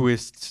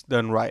twists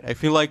done right. I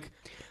feel like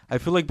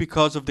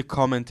because of the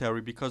commentary,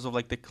 because of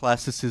like the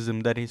classicism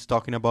that he's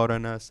talking about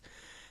on Us,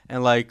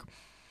 and like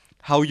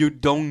how you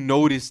don't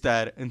notice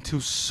that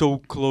until so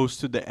close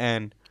to the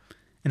end.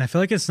 And I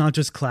feel like it's not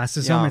just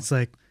classism, it's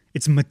like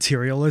it's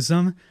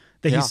materialism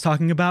that he's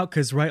talking about,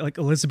 because right, like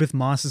Elizabeth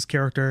Moss's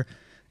character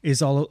is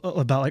all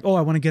about like, oh,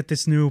 I want to get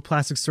this new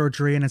plastic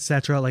surgery and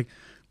etc. Like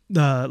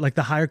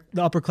the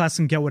upper class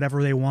can get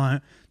whatever they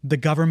want. The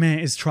government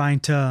is trying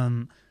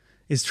to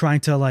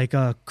like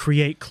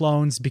create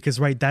clones because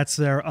right, that's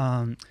their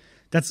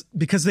that's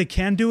because they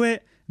can do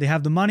it. They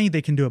have the money,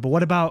 they can do it. But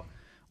what about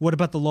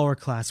the lower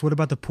class? What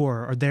about the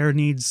poor? Are their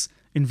needs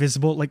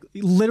invisible? Like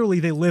literally,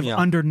 they live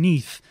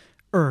underneath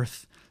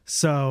Earth.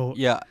 So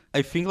yeah,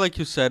 I think like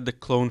you said, the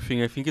clone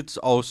thing. I think it's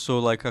also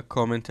like a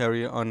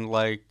commentary on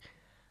like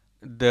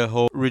the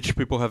whole rich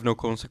people have no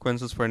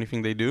consequences for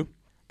anything they do.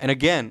 And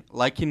again,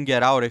 like in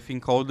Get Out, I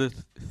think all the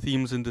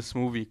themes in this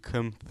movie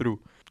come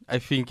through. I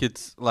think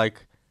it's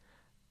like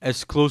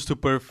as close to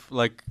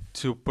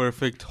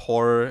perfect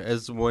horror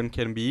as one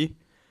can be.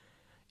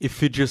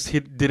 If it just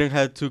didn't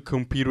have to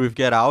compete with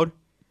Get Out,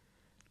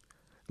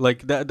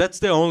 like that's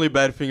the only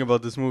bad thing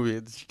about this movie.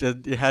 It's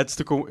that it has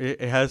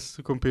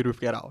to compete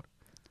with Get Out.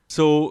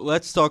 So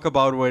let's talk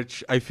about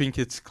which I think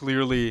it's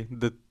clearly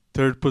the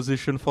third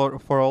position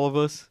for all of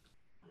us.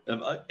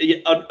 An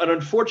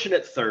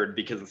unfortunate third,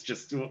 because it's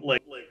just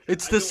like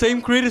it's the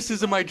same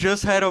criticism I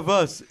just had of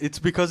Us. It's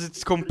because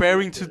it's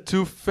comparing to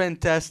two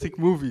fantastic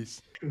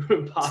movies.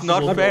 It's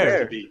not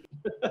fair.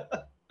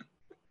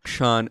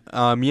 Sean,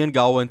 me and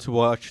Gal went to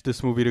watch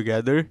this movie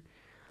together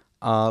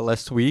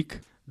last week.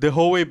 The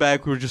whole way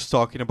back, we were just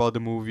talking about the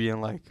movie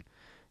and like,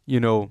 you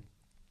know,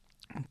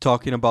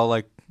 talking about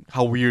like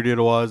how weird it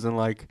was and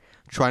like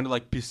trying to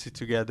like piece it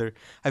together.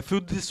 I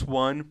feel this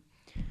one,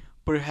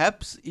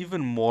 perhaps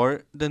even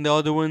more than the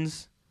other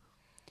ones,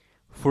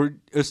 for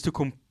us to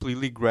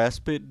completely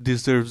grasp it,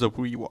 deserves a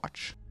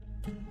rewatch.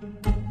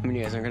 I mean,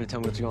 you guys aren't going to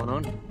tell me what's going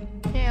on?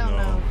 Hell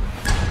no.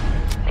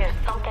 There's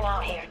something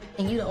out here,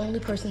 and you're the only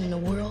person in the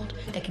world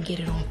that can get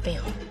it on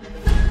film.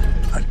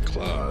 That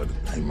Claude,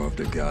 he moved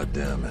a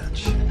goddamn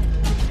inch.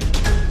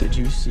 Did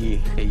you see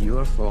a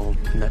UFO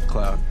in that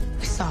cloud?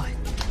 I saw it.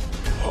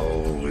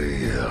 Holy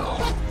hell.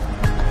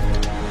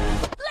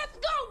 Let's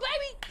go,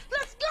 baby!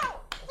 Let's go!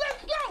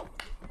 Let's go!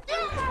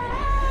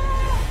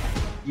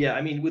 Yeah,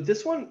 I mean, with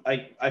this one,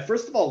 I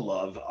first of all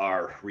love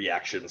our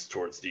reactions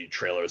towards the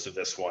trailers of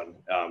this one,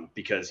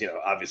 because, you know,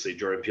 obviously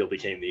Jordan Peele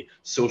became the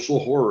social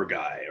horror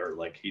guy, or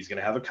like he's going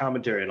to have a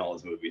commentary on all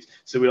his movies.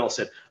 So we all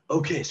said,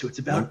 okay, so it's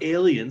about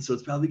aliens, so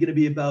it's probably going to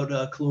be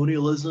about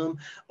colonialism,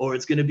 or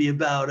it's going to be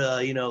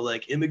about, you know,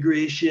 like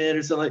immigration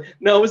or something.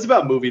 No, it was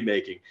about movie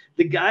making.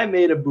 The guy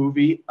made a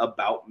movie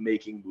about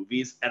making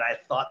movies, and I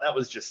thought that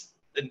was just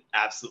an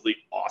absolutely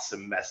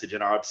awesome message,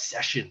 and our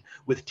obsession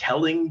with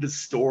telling the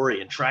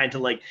story and trying to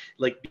like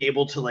be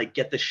able to like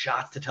get the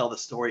shots to tell the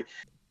story.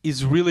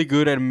 Is really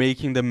good at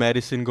making the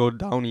medicine go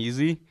down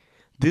easy.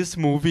 This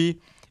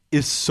movie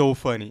is so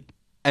funny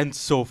and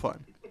so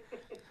fun.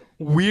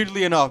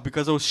 Weirdly enough,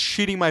 because I was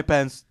shitting my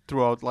pants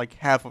throughout like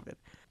half of it.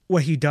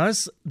 What he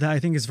does that I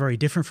think is very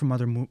different from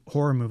other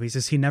horror movies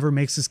is he never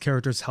makes his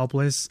characters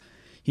helpless.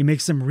 He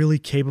makes them really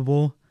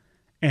capable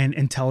and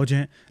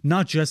intelligent.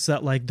 Not just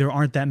that like there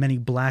aren't that many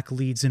black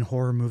leads in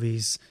horror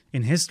movies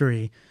in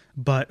history,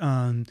 but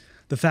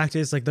the fact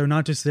is like they're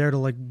not just there to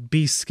like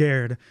be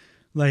scared.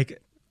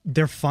 Like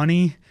they're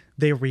funny,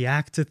 they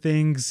react to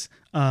things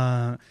in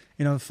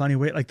a funny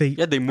way. Like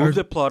they move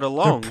the plot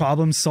along. They're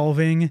problem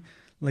solving.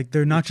 Like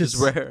they're not just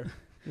rare.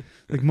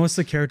 Like most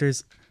of the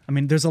characters. I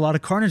mean, there's a lot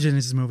of carnage in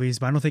his movies,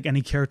 but I don't think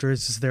any character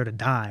is just there to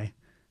die.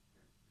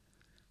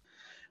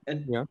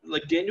 And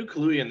like Daniel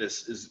Kaluuya in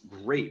this is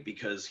great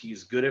because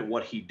he's good at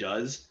what he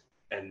does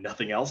and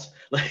nothing else.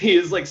 Like he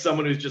is like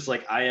someone who's just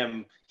like, I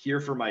am here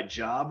for my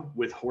job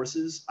with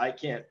horses. I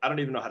don't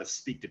even know how to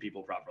speak to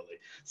people properly.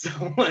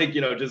 So like,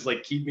 you know, just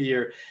like keep me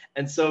here.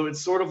 And so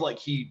it's sort of like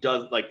he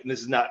does like, and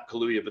this is not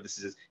Kaluuya, but this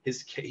is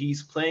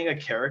he's playing a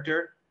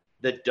character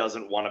that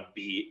doesn't want to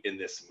be in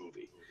this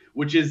movie,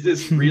 which is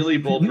this really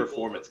bold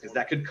performance, because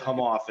that could come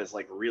off as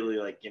like really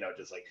like, you know,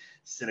 just like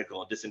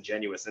cynical and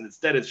disingenuous. And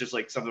instead it's just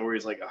like something where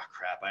he's like, oh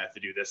crap, I have to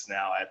do this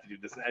now. I have to do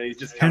this. And he's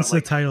just kind hence of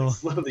like the title.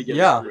 Slowly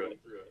getting through it.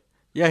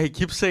 Yeah, he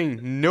keeps saying,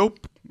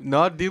 nope,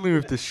 not dealing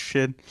with this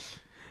shit.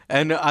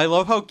 And I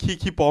love how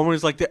Keke Palmer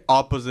is like the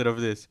opposite of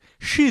this.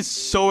 She's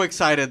so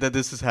excited that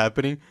this is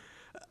happening.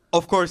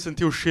 Of course,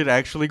 until shit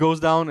actually goes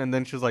down, and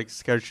then she's like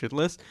scared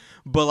shitless.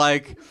 But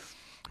like,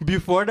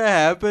 before that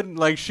happened,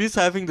 like she's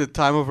having the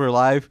time of her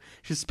life.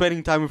 She's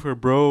spending time with her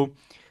bro.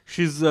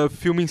 She's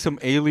filming some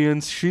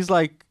aliens. She's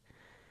like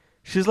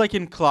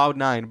in cloud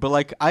nine. But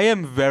like I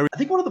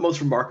think one of the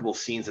most remarkable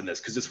scenes in this,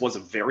 because this was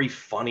a very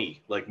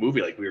funny like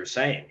movie, like we were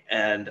saying.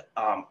 And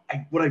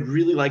what I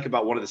really like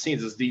about one of the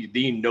scenes is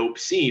the Nope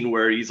scene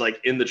where he's like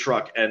in the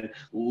truck and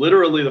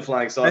literally the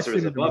flying saucer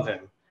is above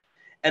him.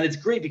 And it's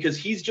great because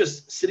he's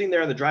just sitting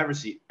there in the driver's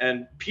seat,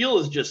 and Peele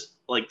is just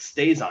like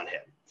stays on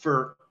him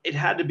for. It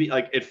had to be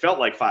like, it felt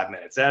like 5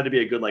 minutes. It had to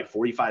be a good like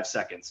 45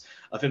 seconds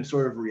of him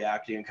sort of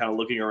reacting and kind of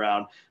looking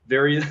around,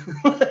 very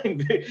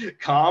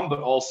calm, but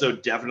also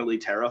definitely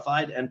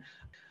terrified. And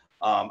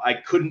I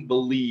couldn't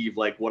believe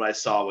like what I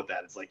saw with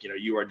that. It's like, you know,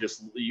 you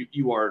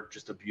are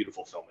just a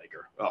beautiful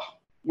filmmaker. Oh.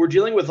 We're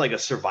dealing with like a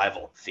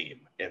survival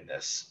theme in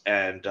this,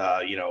 and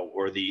you know,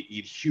 or the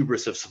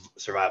hubris of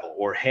survival,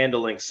 or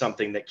handling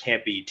something that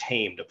can't be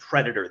tamed, a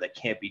predator that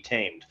can't be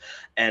tamed.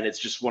 And it's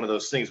just one of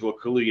those things where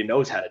Kaluuya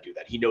knows how to do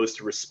that. He knows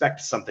to respect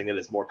something that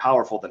is more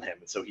powerful than him,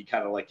 and so he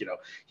kind of like, you know,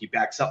 he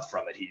backs up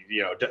from it. He,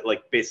 you know,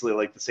 like basically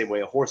like the same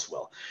way a horse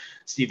will.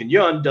 Stephen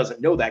Yeun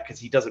doesn't know that because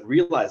he doesn't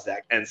realize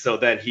that, and so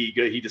then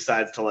he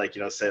decides to like,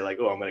 you know, say like,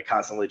 oh, I'm going to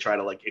constantly try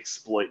to like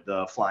exploit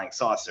the flying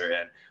saucer.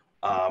 And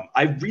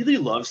I really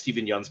love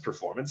Stephen Yeun's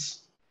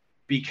performance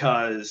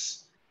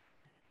because,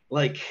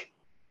 like,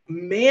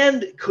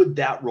 man, could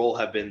that role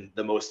have been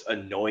the most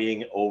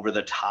annoying,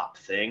 over-the-top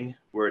thing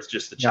where it's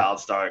just the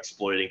child star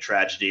exploiting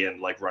tragedy and,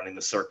 like, running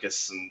the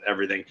circus and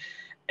everything.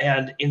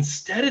 And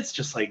instead, it's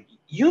just, like,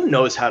 Yeun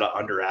knows how to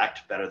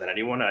underact better than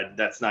anyone.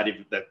 That's not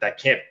even – that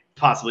can't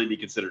possibly be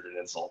considered an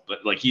insult.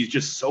 But, like, he's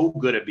just so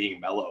good at being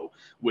mellow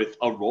with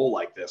a role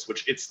like this,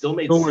 which it still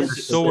made sense.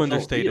 It's so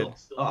understated.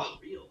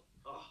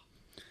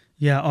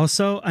 Yeah,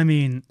 also, I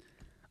mean,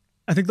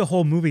 I think the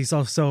whole movie is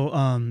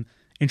also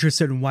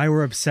interested in why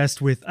we're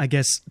obsessed with, I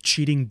guess,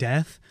 cheating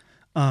death.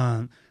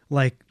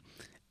 Like,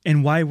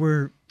 and why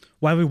we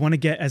want to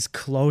get as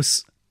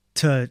close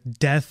to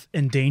death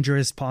and danger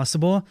as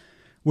possible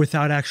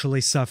without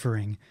actually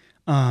suffering.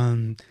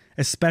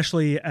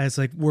 Especially as,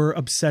 like, we're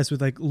obsessed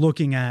with, like,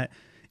 looking at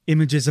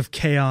images of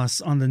chaos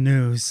on the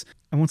news.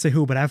 I won't say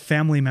who, but I have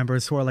family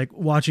members who are, like,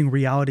 watching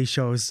reality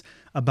shows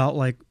about,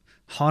 like,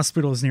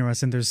 hospitals near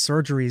us and there's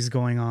surgeries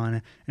going on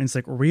and it's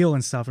like real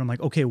and stuff. And I'm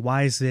like, okay,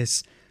 why is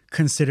this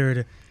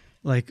considered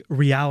like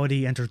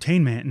reality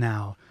entertainment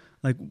now?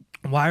 Like,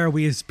 why are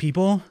we as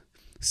people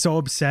so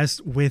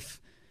obsessed with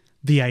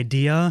the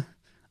idea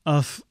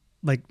of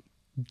like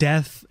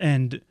death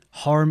and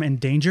harm and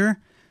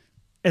danger,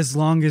 as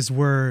long as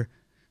we're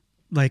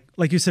like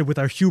you said, with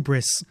our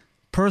hubris,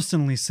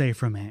 personally safe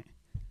from it?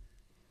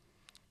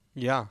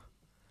 Yeah.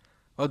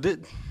 Well,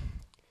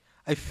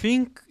 I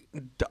think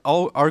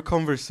our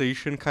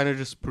conversation kind of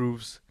just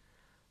proves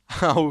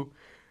how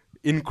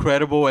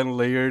incredible and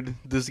layered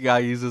this guy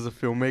is as a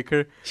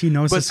filmmaker. He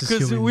knows this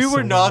because we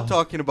were not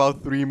talking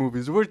about 3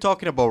 movies. We were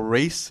talking about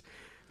race,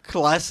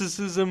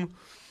 classicism,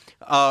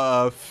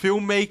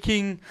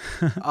 filmmaking,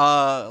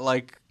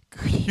 like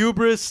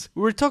hubris.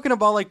 We were talking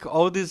about like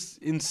all these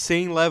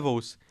insane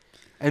levels,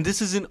 and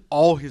this is in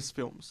all his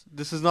films.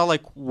 This is not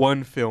like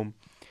one film.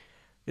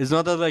 It's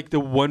not that like the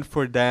one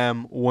for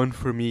them, one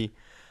for me.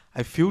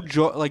 I feel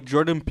like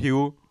Jordan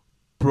Peele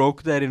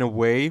broke that in a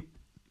way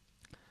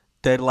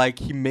that like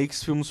he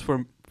makes films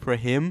for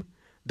him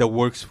that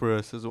works for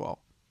us as well,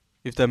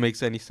 if that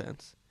makes any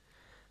sense.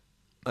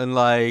 And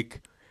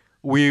like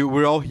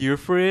we're all here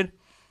for it,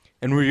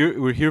 and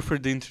we're here for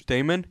the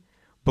entertainment,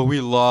 but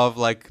we love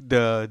like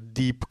the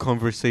deep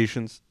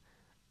conversations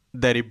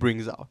that he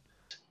brings out.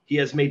 He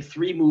has made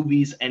 3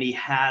 movies and he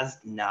has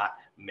not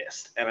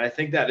missed, and I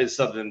think that is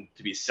something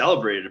to be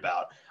celebrated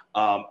about.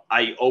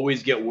 I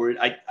always get worried.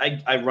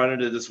 I run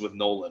into this with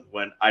Nolan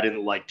when I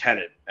didn't like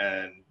Tenet,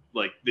 and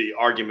like the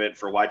argument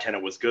for why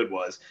Tenet was good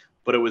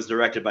but it was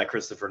directed by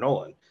Christopher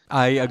Nolan.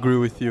 I agree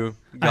with you.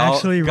 I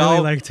actually really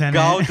like Tenet.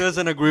 Gal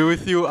doesn't agree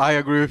with you. I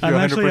agree with you 100%.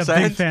 I'm actually a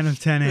big fan of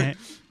Tenet.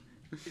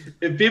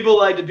 If people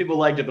liked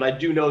it, but I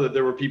do know that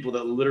there were people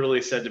that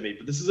literally said to me,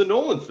 "But this is a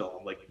Nolan film."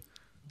 I'm like,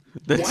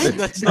 that's not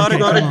that's not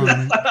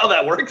how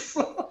that works.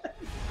 Don't look.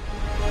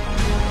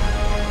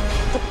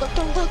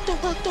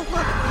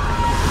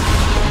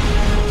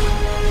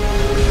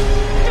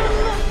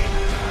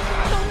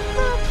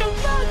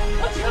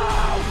 Let's go!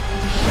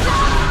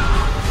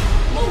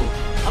 Move!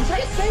 I'm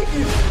trying to save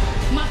you!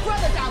 My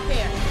brother's out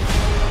there!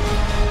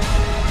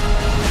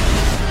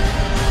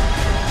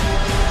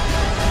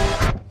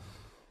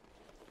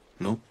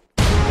 Nope.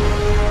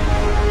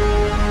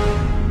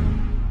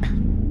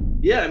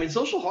 Yeah, I mean,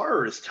 social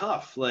horror is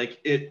tough. Like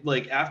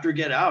after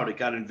Get Out, it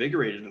got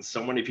invigorated, and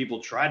so many people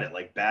tried it.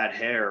 Like Bad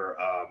Hair,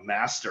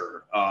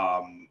 Master,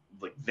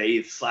 like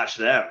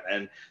they/them,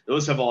 and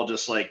those have all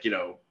just like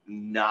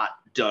not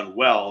done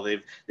well.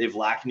 They've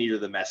lacked neither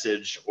the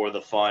message or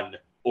the fun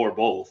or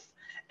both,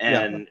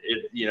 and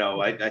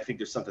I think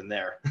there's something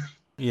there.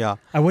 Yeah,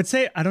 I would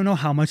say I don't know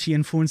how much he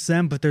influenced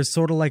them, but there's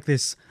sort of like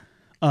this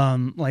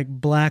like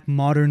black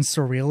modern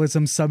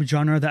surrealism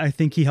subgenre that I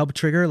think he helped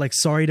trigger. Like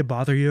Sorry to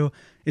Bother You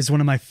is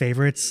one of my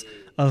favorites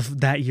of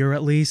that year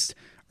at least,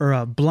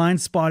 or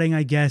Blind Spotting,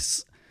 I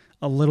guess,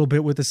 a little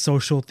bit with the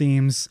social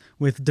themes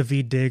with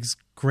Daveed Diggs,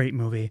 great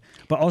movie.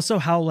 But also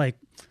how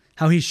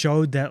he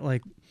showed that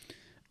like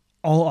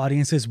all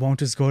audiences won't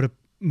just go to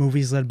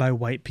movies led by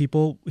white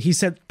people. He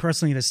said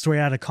personally that Straight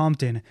Outta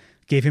Compton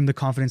gave him the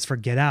confidence for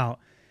Get Out,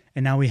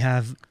 and now we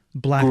have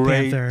Black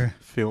Panther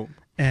film.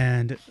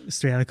 And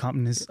Straight Outta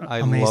Compton is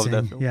amazing. I love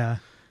that film. Yeah.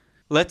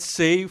 Let's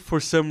say for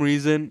some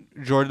reason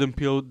Jordan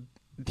Peele,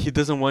 he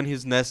doesn't want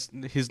his next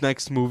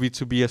movie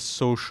to be a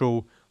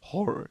social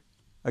horror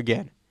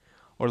again,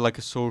 or like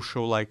a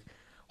social like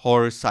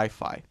horror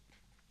sci-fi.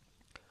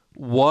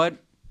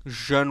 What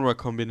genre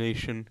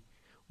combination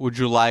would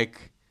you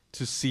like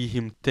to see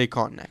him take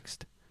on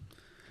next?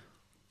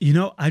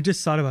 I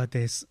just thought about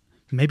this.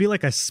 Maybe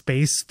like a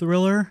space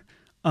thriller.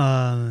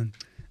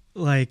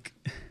 Like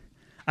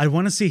I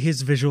want to see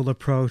his visual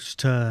approach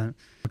to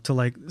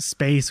like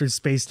space or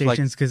space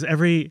stations, because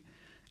every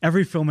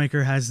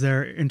filmmaker has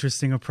their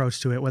interesting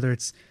approach to it, whether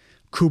it's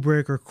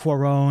Kubrick or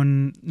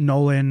Cuarón,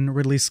 Nolan,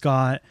 Ridley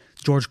Scott,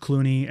 George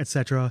Clooney,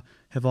 etc.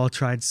 have all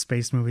tried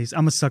space movies.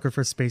 I'm a sucker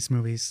for space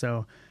movies,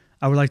 so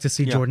I would like to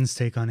see Jordan's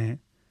take on it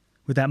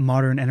with that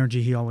modern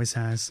energy he always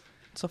has.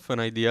 It's a fun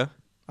idea.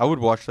 I would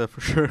watch that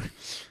for sure.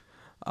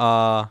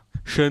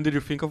 Sean, did you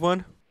think of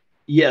one?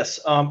 Yes,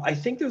 I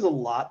think there's a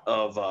lot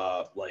of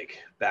like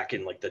back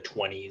in like the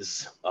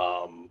 20s,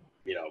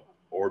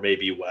 or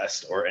maybe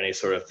West or any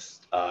sort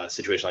of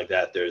situation like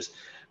that. There's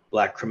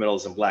black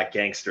criminals and black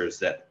gangsters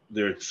that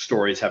their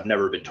stories have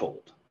never been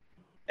told,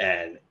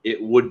 and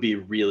it would be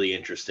really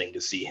interesting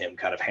to see him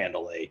kind of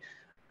handle a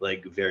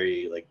like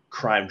very like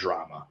crime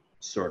drama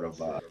sort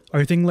of. Are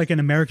you thinking like an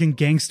American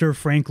Gangster,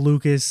 Frank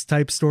Lucas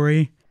type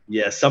story?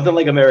 Yeah, something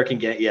like American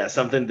Gang. Yeah,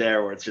 something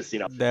there where it's just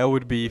that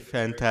would be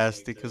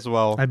fantastic as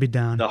well. I'd be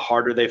down. The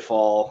Harder They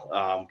Fall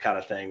kind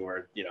of thing,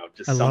 where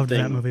just I something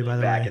that movie, by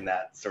the back way. in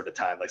that sort of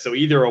time. Like so,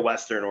 either a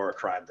Western or a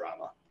crime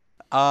drama.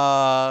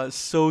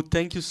 So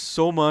thank you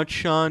so much,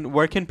 Sean.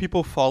 Where can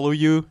people follow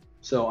you?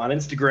 So on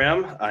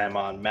Instagram, I am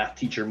on Math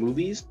Teacher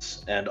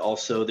Movies, and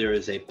also there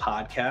is a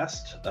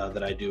podcast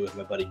that I do with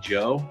my buddy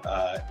Joe.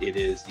 It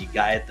is the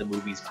Guy at the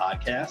Movies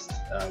podcast.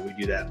 We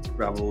do that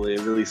probably,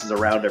 it releases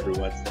around every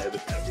Wednesday,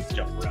 but kind of we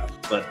jump around.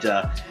 But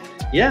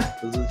yeah,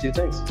 those are the 2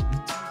 things.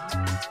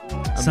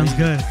 Sounds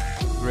good.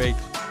 Great.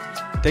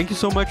 Thank you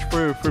so much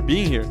for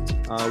being here.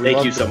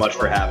 Thank you so much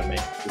for having me.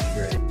 This is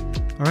great.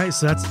 All right,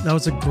 so that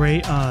was a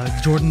great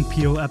Jordan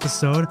Peele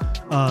episode.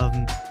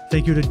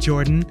 Thank you to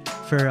Jordan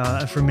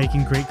for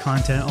making great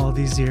content all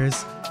these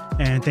years,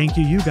 and thank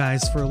you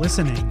guys for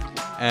listening.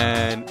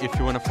 And if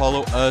you want to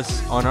follow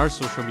us on our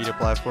social media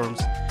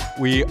platforms,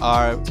 We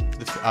are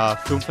the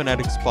Film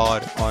Fanatics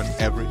pod on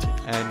everything.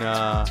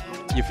 And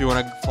if you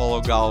want to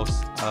follow Gal's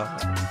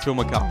film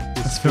account,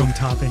 it's Film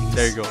Toppings.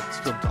 There you go. It's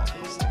Film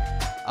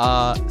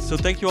Toppings. So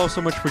thank you all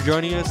so much for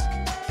joining us.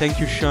 Thank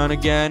you, Sean,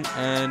 again.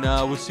 And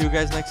we'll see you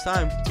guys next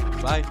time.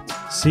 Bye.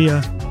 See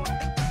ya.